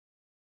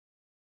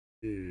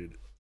 Dude.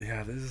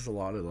 Yeah, this is a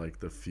lot of like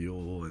the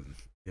fuel and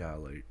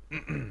like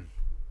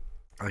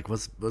like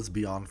what's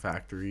beyond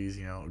factories,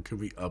 Can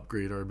we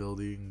upgrade our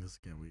buildings?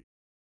 Can we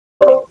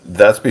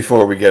That's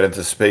before we get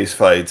into space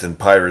fights and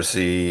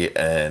piracy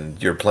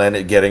and your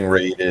planet getting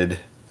raided.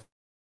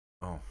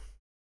 Oh.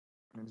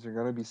 Is there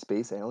gonna be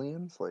space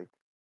aliens? Like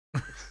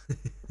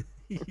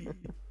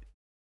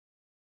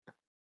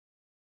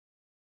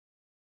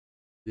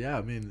Yeah,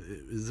 I mean,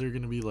 is there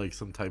gonna be like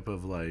some type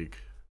of like,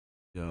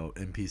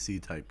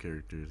 NPC type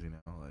characters?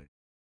 Like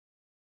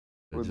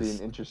it would be an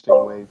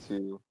interesting way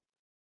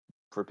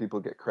for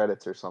people to get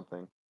credits or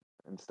something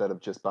instead of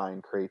just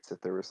buying crates. If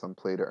there was some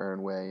play to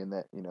earn way, and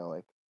that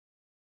like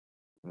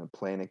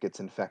planet gets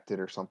infected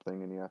or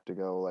something, and you have to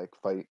go like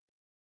fight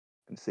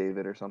and save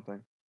it or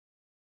something.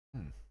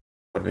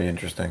 Would be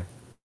interesting.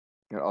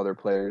 Other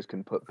players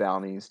can put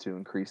bounties to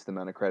increase the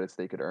amount of credits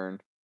they could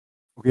earn.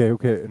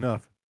 Okay,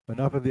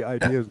 enough of the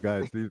ideas,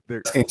 guys.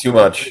 They're asking too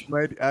much. You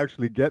might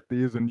actually get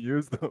these and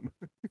use them.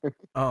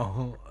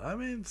 Oh, I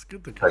mean, it's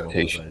good to come up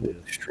with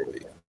ideas.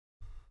 Destroyed.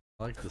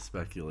 I like the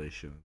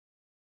speculation.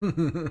 I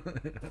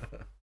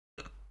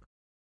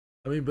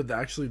mean, but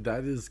actually,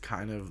 that is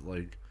kind of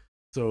like,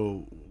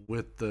 so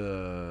with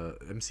the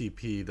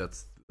MCP,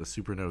 that's the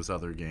Supernova's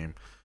other game.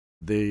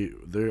 They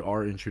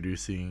are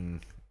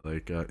introducing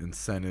like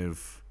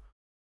incentive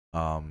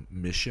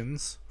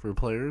missions for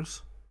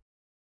players.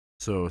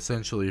 So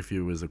essentially, if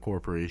you was a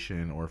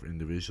corporation or if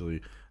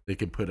individually, they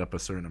can put up a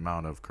certain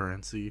amount of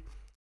currency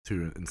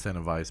to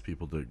incentivize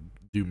people to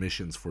do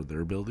missions for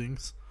their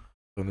buildings.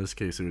 So in this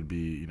case, it would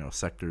be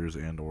sectors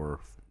and or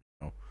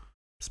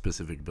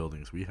specific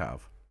buildings we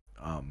have.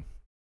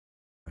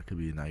 That could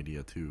be an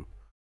idea too.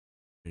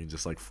 You can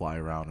just like fly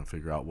around and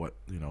figure out what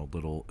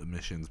little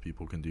missions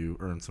people can do,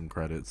 earn some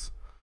credits.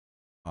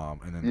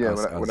 And then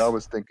what I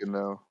was thinking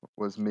though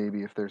was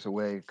maybe if there's a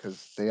way,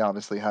 because they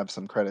obviously have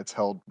some credits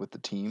held with the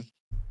team.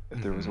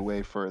 If there was a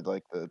way for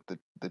like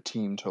the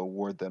team to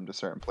award them to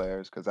certain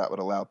players, because that would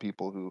allow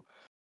people who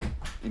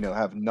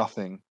have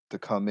nothing to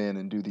come in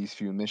and do these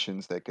few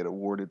missions that get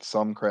awarded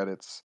some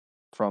credits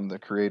from the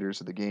creators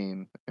of the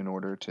game in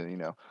order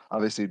to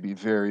obviously it'd be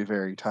very,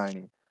 very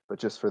tiny, but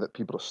just for the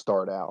people to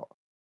start out.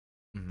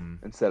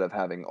 Instead of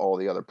having all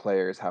the other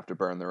players have to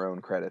burn their own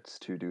credits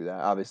to do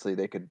that. Obviously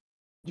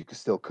you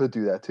still could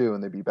do that too,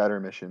 and there'd be better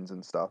missions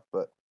and stuff,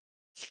 but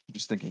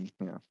just thinking,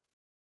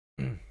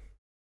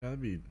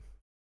 that'd be,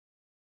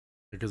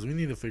 because we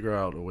need to figure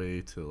out a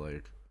way to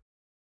like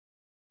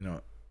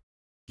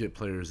get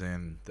players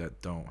in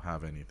that don't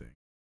have anything,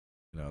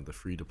 the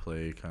free to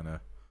play kind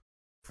of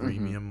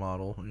freemium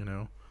model,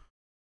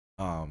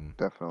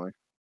 definitely,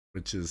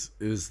 which is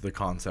the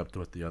concept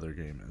what the other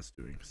game is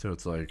doing. So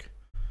it's like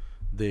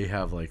they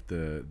have like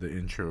the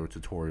intro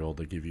tutorial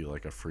to give you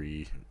like a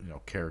free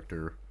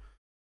character,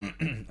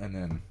 and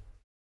then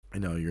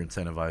you're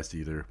incentivized to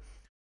either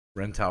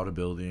rent out a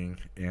building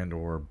and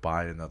or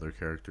buy another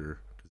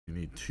character, because you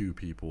need 2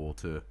 people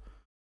to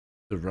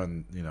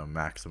run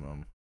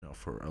maximum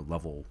for a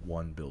level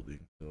 1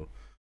 building, so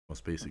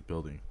most basic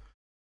building.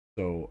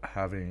 So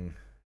having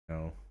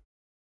I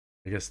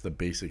guess the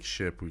basic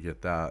ship, we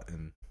get that,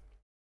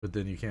 but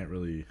then you can't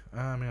really,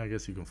 I mean, I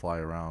guess you can fly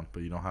around,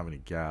 but you don't have any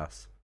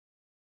gas.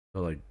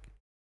 So like,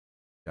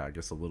 yeah, I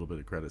guess a little bit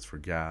of credits for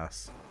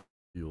gas,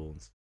 fuel,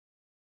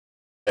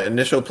 and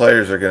Initial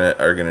players are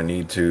gonna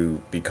need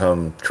to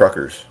become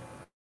truckers.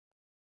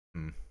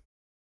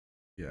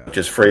 Yeah,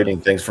 just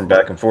freighting things from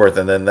back and forth,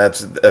 and then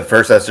that's at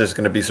first that's just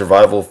going to be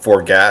survival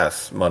for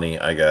gas money,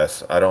 I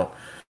guess. I don't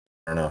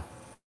know.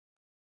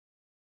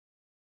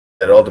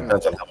 It all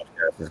depends on how much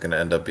gas is going to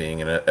end up being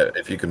in it.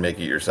 If you can make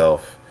it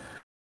yourself,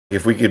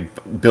 if we could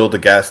build a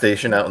gas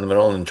station out in the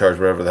middle and charge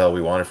whatever the hell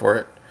we wanted for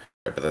it,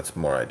 but that's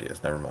more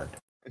ideas. Never mind.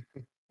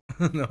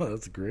 No,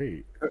 that's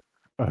great.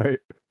 All right,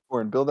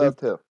 or build that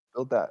too.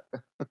 Build that.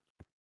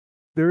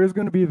 There is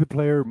going to be the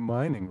player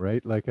mining,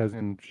 right? Like as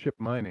in ship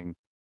mining.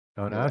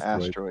 on Yeah, the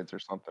asteroids. asteroids or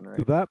something, So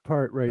right? that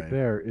part right Right.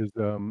 there is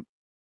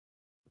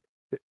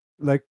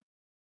like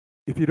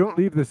if you don't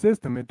leave the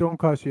system, it don't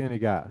cost you any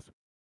gas.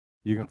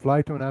 You can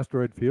fly to an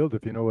asteroid field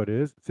if you know what it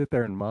is, sit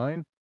there and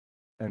mine,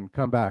 and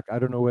come back. I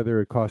don't know whether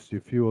it costs you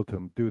fuel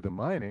to do the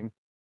mining,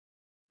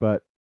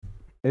 but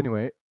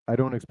anyway, I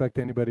don't expect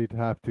anybody to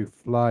have to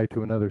fly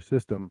to another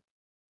system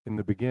in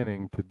the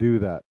beginning to do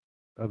that.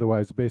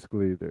 Otherwise,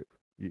 basically,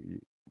 it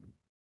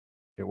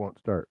won't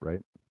start,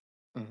 right?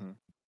 Mm-hmm.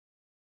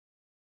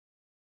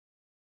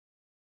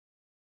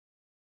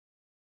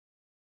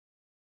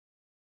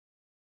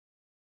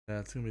 Yeah,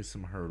 it's gonna be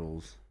some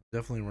hurdles.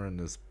 Definitely, we're in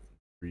this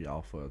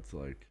pre-alpha. It's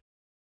like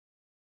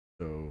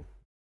so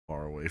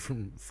far away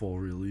from full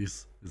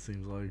release. It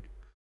seems like.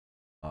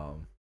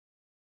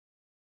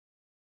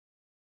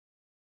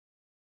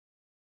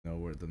 Know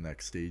where the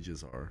next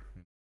stages are.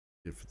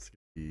 If it's gonna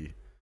be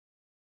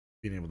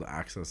being able to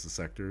access the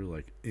sector,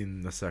 like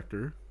in the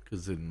sector,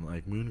 because in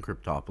like Moon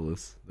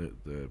Cryptopolis,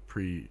 the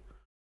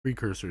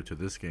precursor to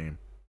this game,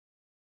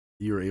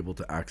 you were able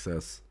to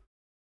access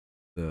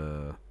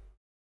the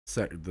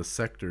the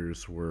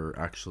sectors were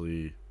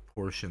actually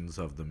portions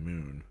of the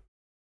moon,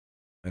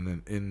 and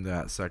then in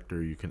that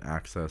sector you can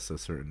access a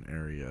certain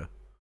area,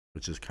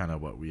 which is kind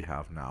of what we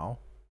have now.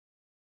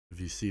 If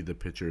you see the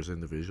pictures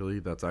individually,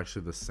 that's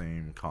actually the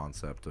same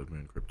concept of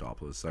Moon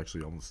Cryptopolis. It's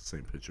actually almost the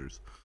same pictures.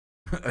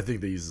 I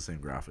think they use the same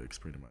graphics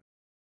pretty much.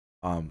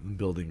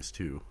 Buildings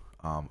too.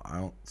 I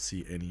don't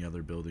see any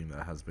other building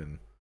that has been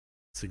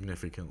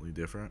significantly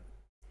different.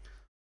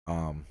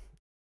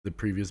 The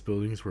previous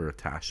buildings were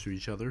attached to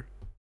each other.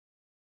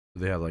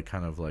 They had like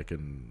kind of like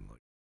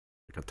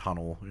like a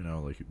tunnel, you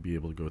know, like be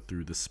able to go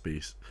through the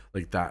space.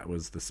 Like that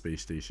was the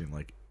space station,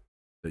 like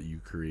that you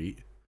create,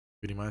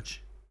 pretty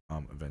much.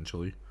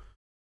 Eventually.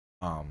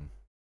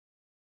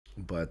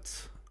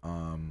 But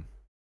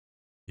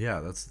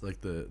yeah, that's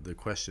like the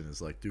question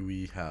is like, do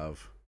we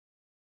have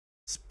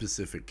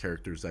specific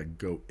characters that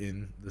go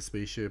in the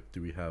spaceship?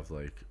 Do we have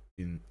like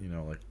in, you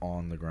know, like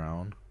on the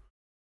ground?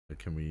 Like,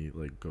 can we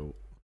like go,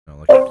 you know,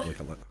 like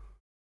a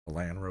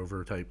Land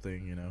Rover type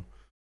thing, you know?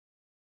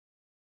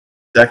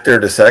 Sector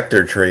to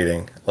sector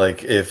trading.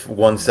 Like if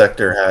one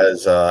sector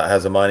has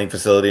a mining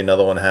facility,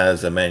 another one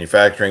has a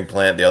manufacturing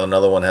plant,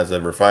 another one has a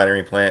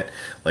refinery plant,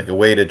 like a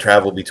way to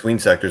travel between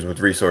sectors with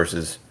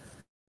resources.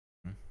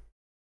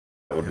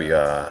 That would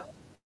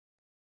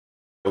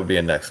be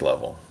a next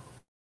level.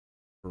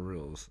 For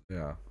reals,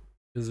 yeah.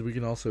 Because we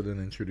can also then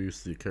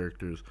introduce the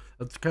characters.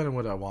 That's kind of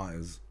what I want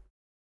is,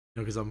 you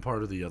know, because I'm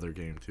part of the other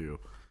game too.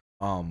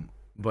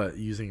 But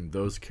using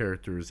those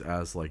characters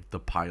as like the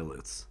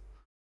pilots,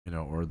 you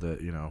know, or the,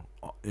 you know,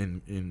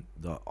 in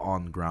the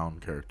on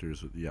ground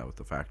characters with, yeah, with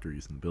the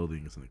factories and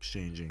buildings and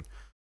exchanging,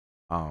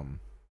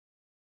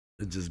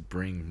 it just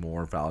bring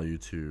more value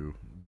to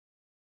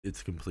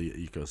its complete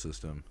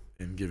ecosystem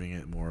and giving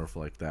it more of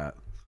like that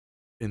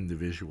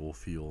individual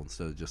feel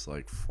instead of just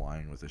like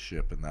flying with a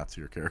ship and that's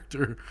your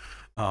character,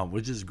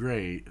 which is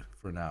great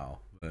for now.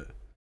 But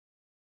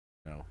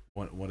you know,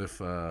 what if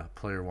a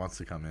player wants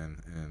to come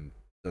in and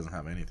doesn't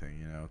have anything?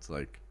 You know, it's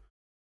like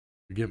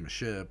you give them a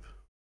ship,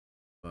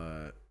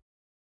 but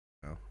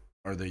you know,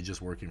 are they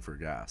just working for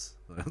gas?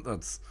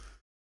 That's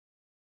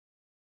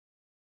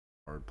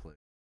hard play.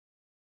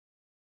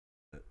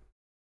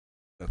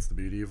 That's the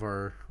beauty of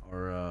our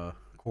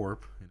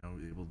corp. You know,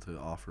 able to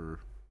offer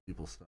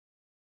people stuff.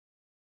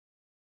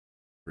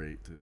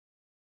 Great. To,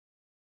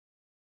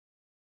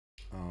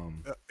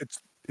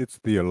 It's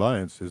the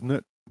Alliance, isn't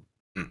it?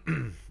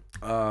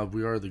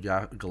 we are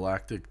the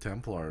Galactic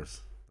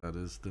Templars. That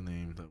is the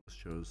name that was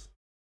chose.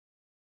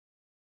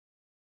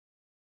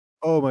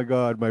 Oh my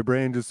God, my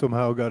brain just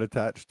somehow got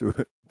attached to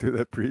it, to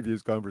that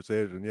previous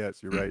conversation.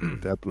 Yes, you're right. The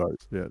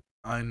Templars. Yeah.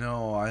 I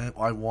know.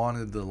 I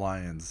wanted the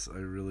Lions. I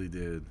really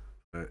did.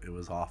 But it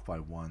was off by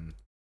one.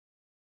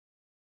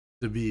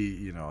 To be,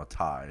 you know, a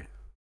tie.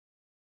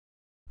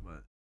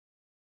 But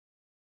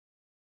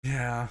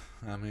yeah,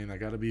 I mean, I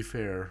gotta be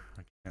fair.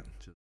 I can't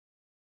just.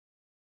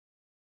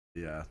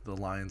 Yeah, the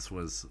Lions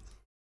was.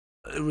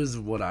 It was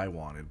what I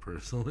wanted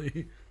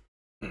personally.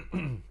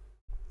 It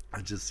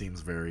just seems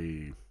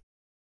very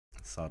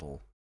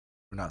subtle.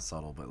 Or not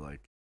subtle, but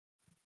like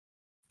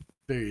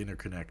very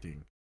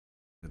interconnecting.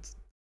 It's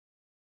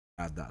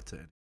add that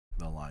to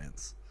the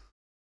Alliance.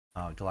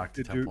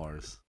 Galactic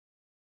Templars.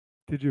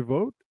 Did you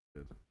vote?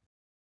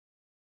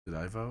 Did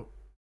I vote?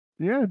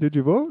 Yeah, did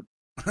you vote?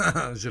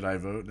 Should I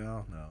vote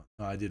now?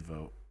 No, I did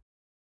vote.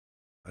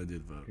 I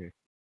did vote. Okay.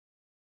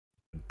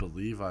 I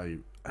believe I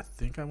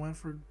think I went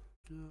for.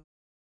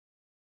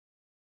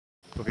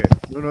 Okay.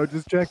 No,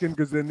 just checking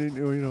because then you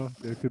know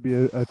there could be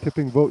a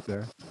tipping vote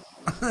there.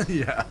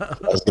 Yeah,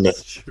 I was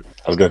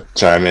gonna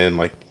chime in.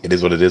 Like, it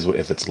is what it is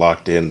if it's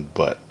locked in,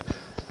 but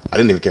I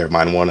didn't even care if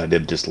mine won. I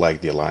did just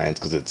like the Alliance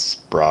because it's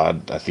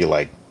broad. I feel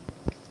like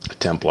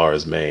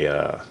Templars may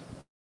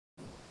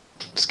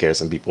scare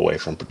some people away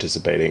from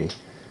participating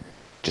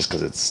just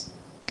because it's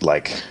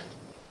like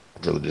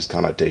religious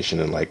connotation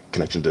and like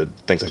connection to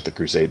things like the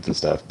Crusades and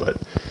stuff.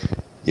 But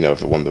you know,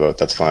 if it won the vote,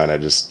 that's fine. I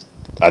just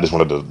I just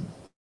wanted to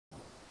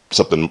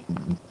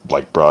something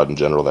like broad in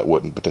general that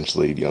wouldn't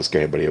potentially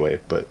scare anybody away.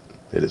 But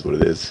it is what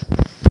it is.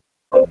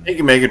 You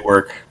can make it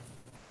work.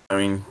 I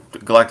mean,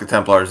 Galactic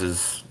Templars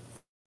is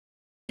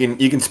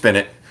you can spin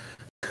it.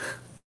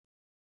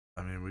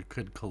 I mean, we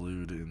could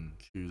collude and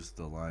choose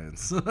the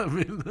alliance.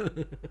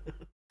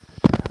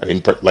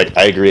 Like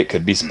I agree, it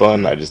could be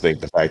spun. I just think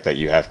the fact that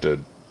you have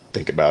to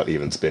think about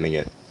even spinning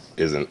it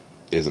isn't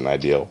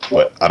ideal.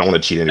 But I don't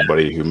want to cheat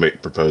anybody who may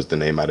propose the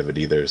name out of it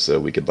either. So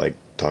we could like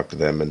talk to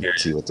them and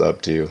see what's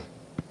up too.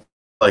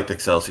 I liked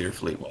Excelsior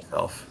fleet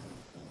myself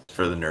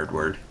for the nerd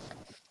word.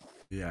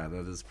 Yeah,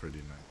 that is pretty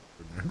nice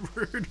for nerd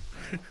word.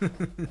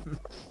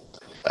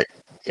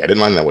 Yeah, I didn't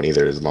mind that one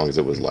either, as long as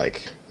it was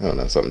like, I don't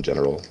know, something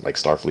general. Like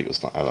Starfleet was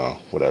fine. I don't know,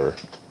 whatever.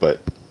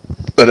 But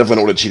I definitely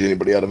don't want to cheat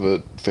anybody out of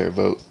a fair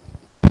vote.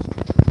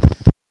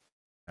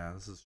 Yeah,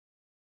 this is.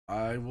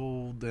 I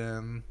will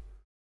then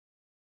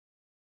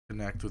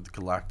connect with the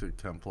Galactic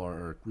Templar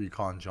or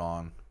Recon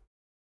Jon.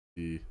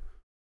 He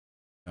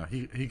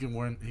can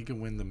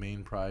win the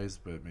main prize,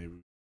 but maybe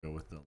we go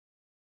with the.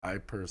 I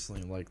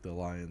personally like the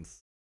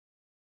alliance.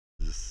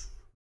 Just.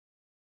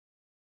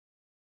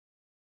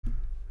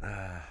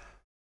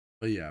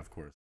 But yeah, of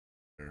course.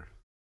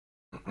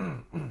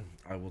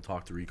 I will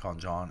talk to Recon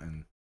Jon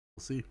and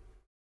we'll see.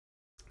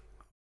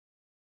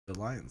 The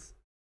alliance.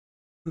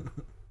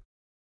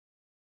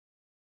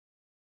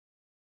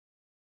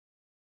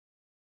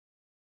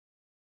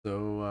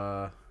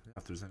 So,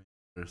 if there's any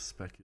other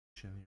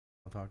speculation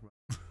I'll talk about.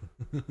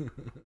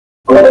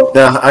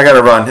 Yeah, I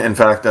gotta run. In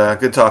fact,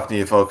 good talking to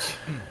you folks.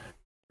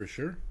 For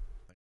sure.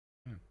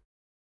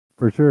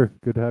 For sure.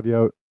 Good to have you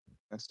out.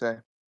 Nice day.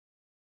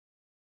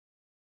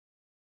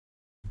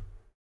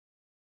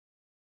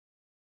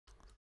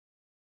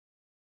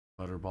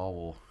 ButterBall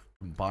will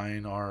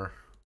combine our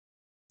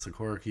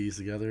Sakura keys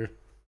together.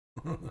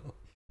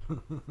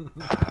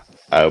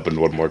 I opened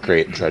one more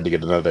crate and tried to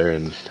get another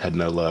and had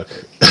no luck.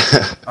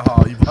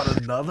 Oh, you bought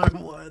another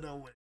one? Oh,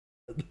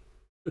 wait.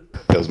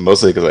 It was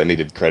mostly because I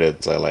needed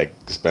credits. I like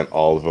spent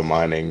all of them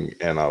mining,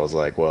 and I was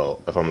like,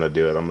 well, if I'm gonna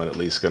do it, I'm at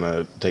least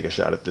gonna take a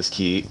shot at this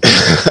key.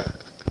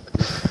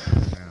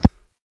 Yeah.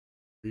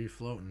 Free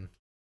floating.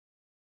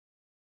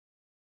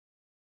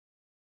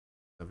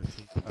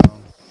 17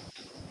 pounds.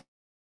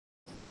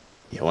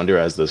 Yeah, I wonder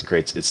as those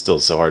crates, it's still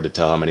so hard to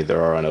tell how many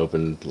there are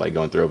unopened. Like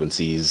going through open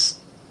seas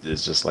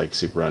is just like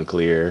super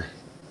unclear.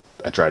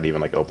 I tried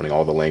even like opening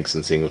all the links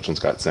and seeing which ones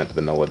got sent to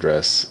the null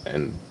address,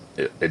 and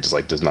it just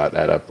like does not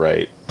add up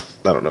right.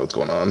 I don't know what's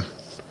going on.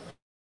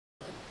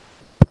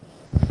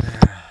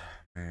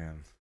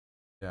 Man.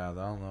 Yeah, I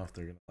don't know if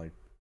they're gonna like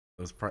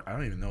those I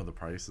don't even know the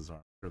prices are.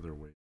 I'm sure they're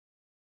way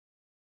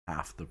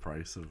half the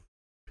price of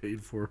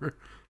paid for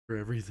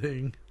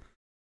everything.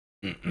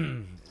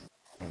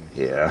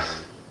 Yeah.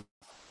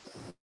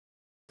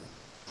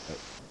 But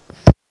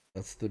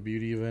that's the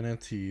beauty of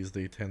NFTs.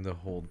 They tend to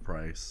hold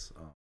price.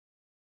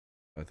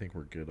 I think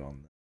we're good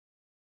on that.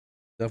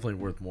 Definitely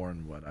worth more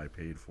than what I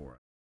paid for.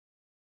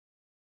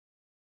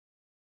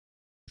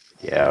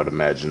 Yeah, I would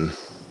imagine.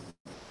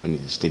 And you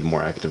just need a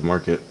more active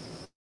market.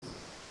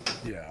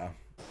 Yeah.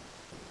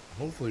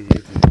 Hopefully we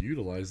get to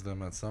utilize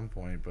them at some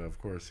point, but of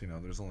course,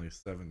 there's only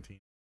 17.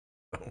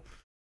 So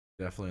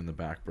definitely in the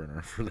back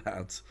burner for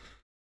that.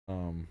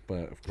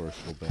 But of course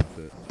we'll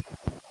benefit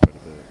quite a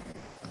bit.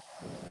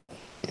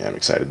 Yeah, I'm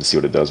excited to see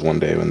what it does one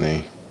day when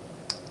they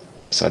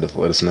decide to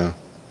let us know.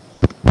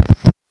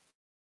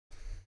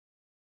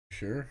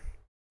 Sure.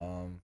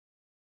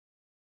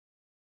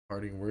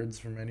 Parting words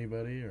from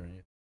anybody or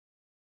anything?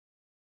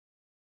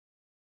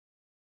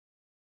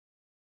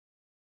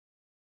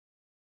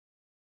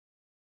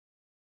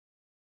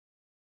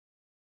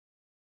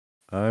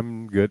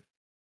 I'm good.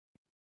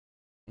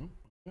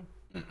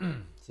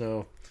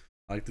 So,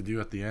 I like to do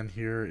at the end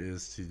here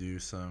is to do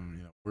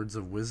some words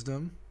of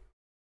wisdom.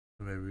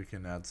 So maybe we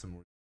can add some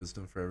words of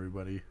wisdom for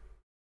everybody.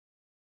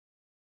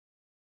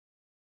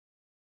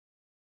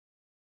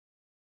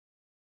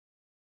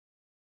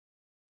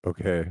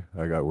 Okay,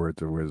 I got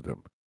words of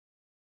wisdom.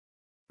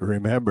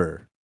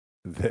 Remember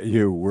that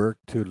you work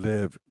to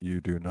live,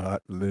 you do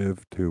not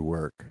live to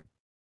work.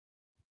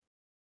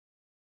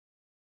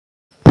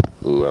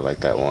 Ooh, I like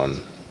that one.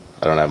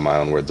 I don't have my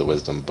own words of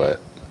wisdom, but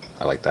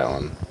I like that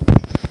one.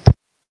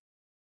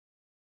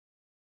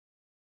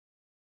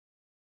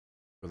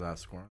 For that,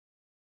 Skoran.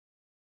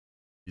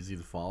 Easy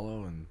to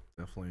follow and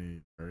definitely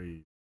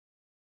very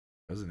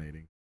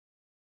resonating.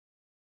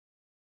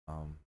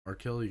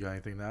 Arkil, you got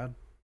anything to add?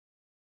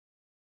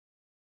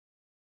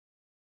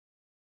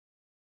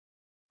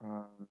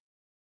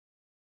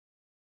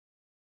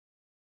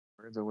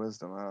 Words of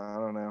wisdom. I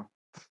don't know.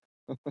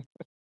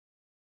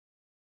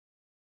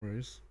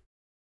 Worries.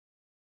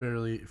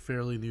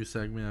 Fairly new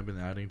segment I've been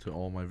adding to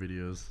all my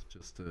videos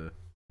just to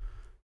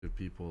give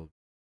people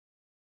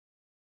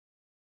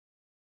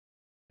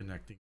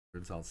connecting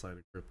words outside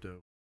of crypto.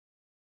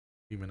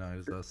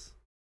 Humanize us.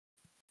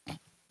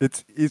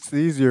 It's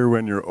easier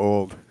when you're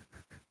old.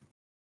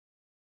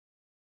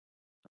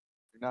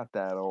 You're not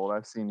that old.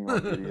 I've seen you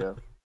on video.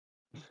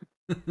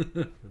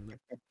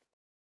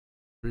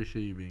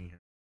 Appreciate you being here.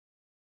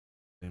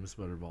 Name is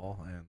Butterball,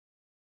 and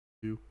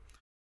you.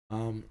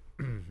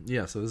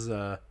 Yeah. So this is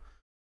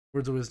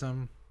words of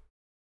wisdom.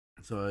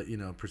 So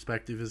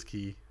perspective is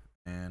key,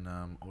 and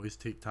always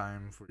take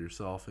time for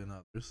yourself and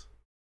others,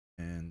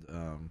 and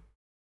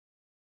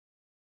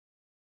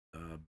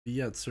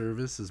be at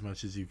service as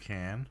much as you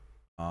can.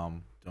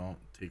 Don't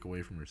take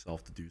away from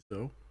yourself to do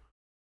so.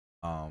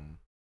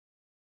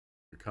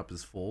 Your cup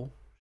is full.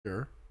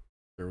 Share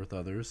with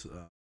others.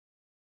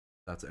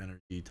 That's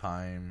energy,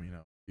 time.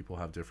 People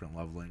have different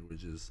love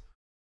languages.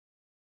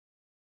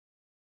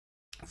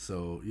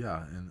 So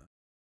yeah, and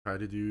try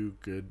to do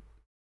good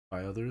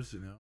by others.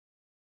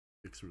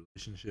 Fix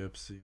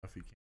relationships. If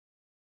you can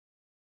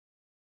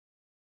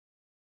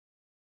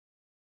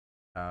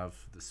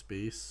have the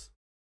space,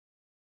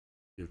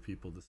 give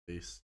people the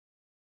space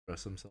to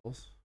express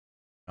themselves.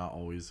 Not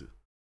always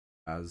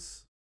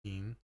as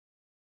keen.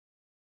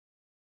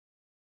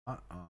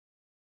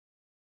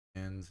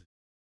 And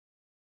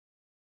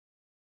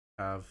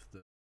have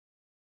the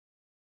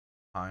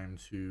time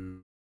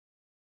to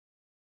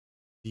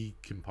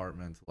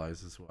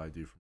decompartmentalize is what I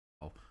do for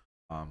myself.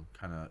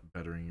 Kind of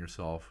bettering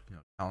yourself,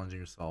 challenging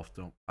yourself.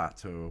 Don't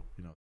plateau.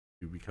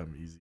 You become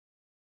easy.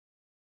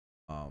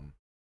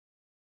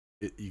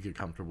 You get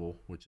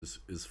comfortable, which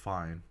is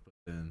fine. But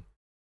then,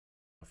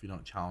 if you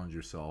don't challenge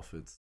yourself,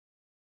 it's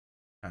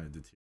kind of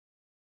deteriorating.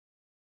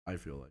 I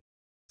feel like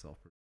self.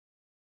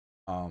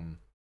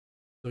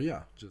 So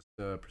yeah, just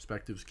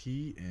perspective's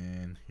key,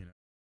 and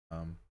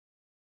time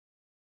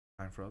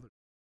for others.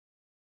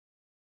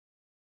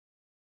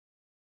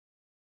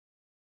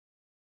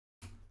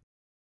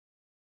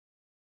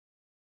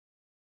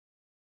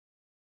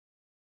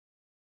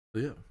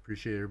 So yeah,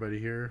 appreciate everybody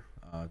here.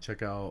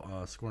 Check out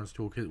Skoran's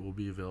Toolkit will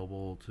be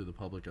available to the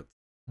public at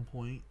some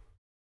point.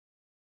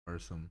 Or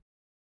some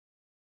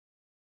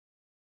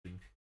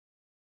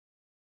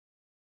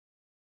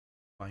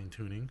fine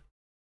tuning.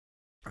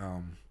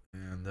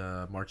 And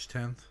March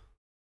 10th.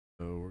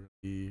 So we're gonna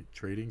be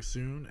trading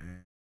soon,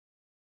 and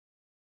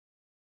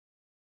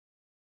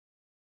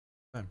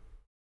time.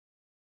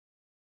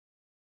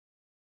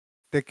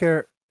 Take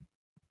care.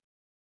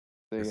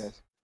 See you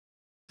guys.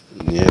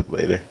 Yeah,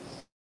 later.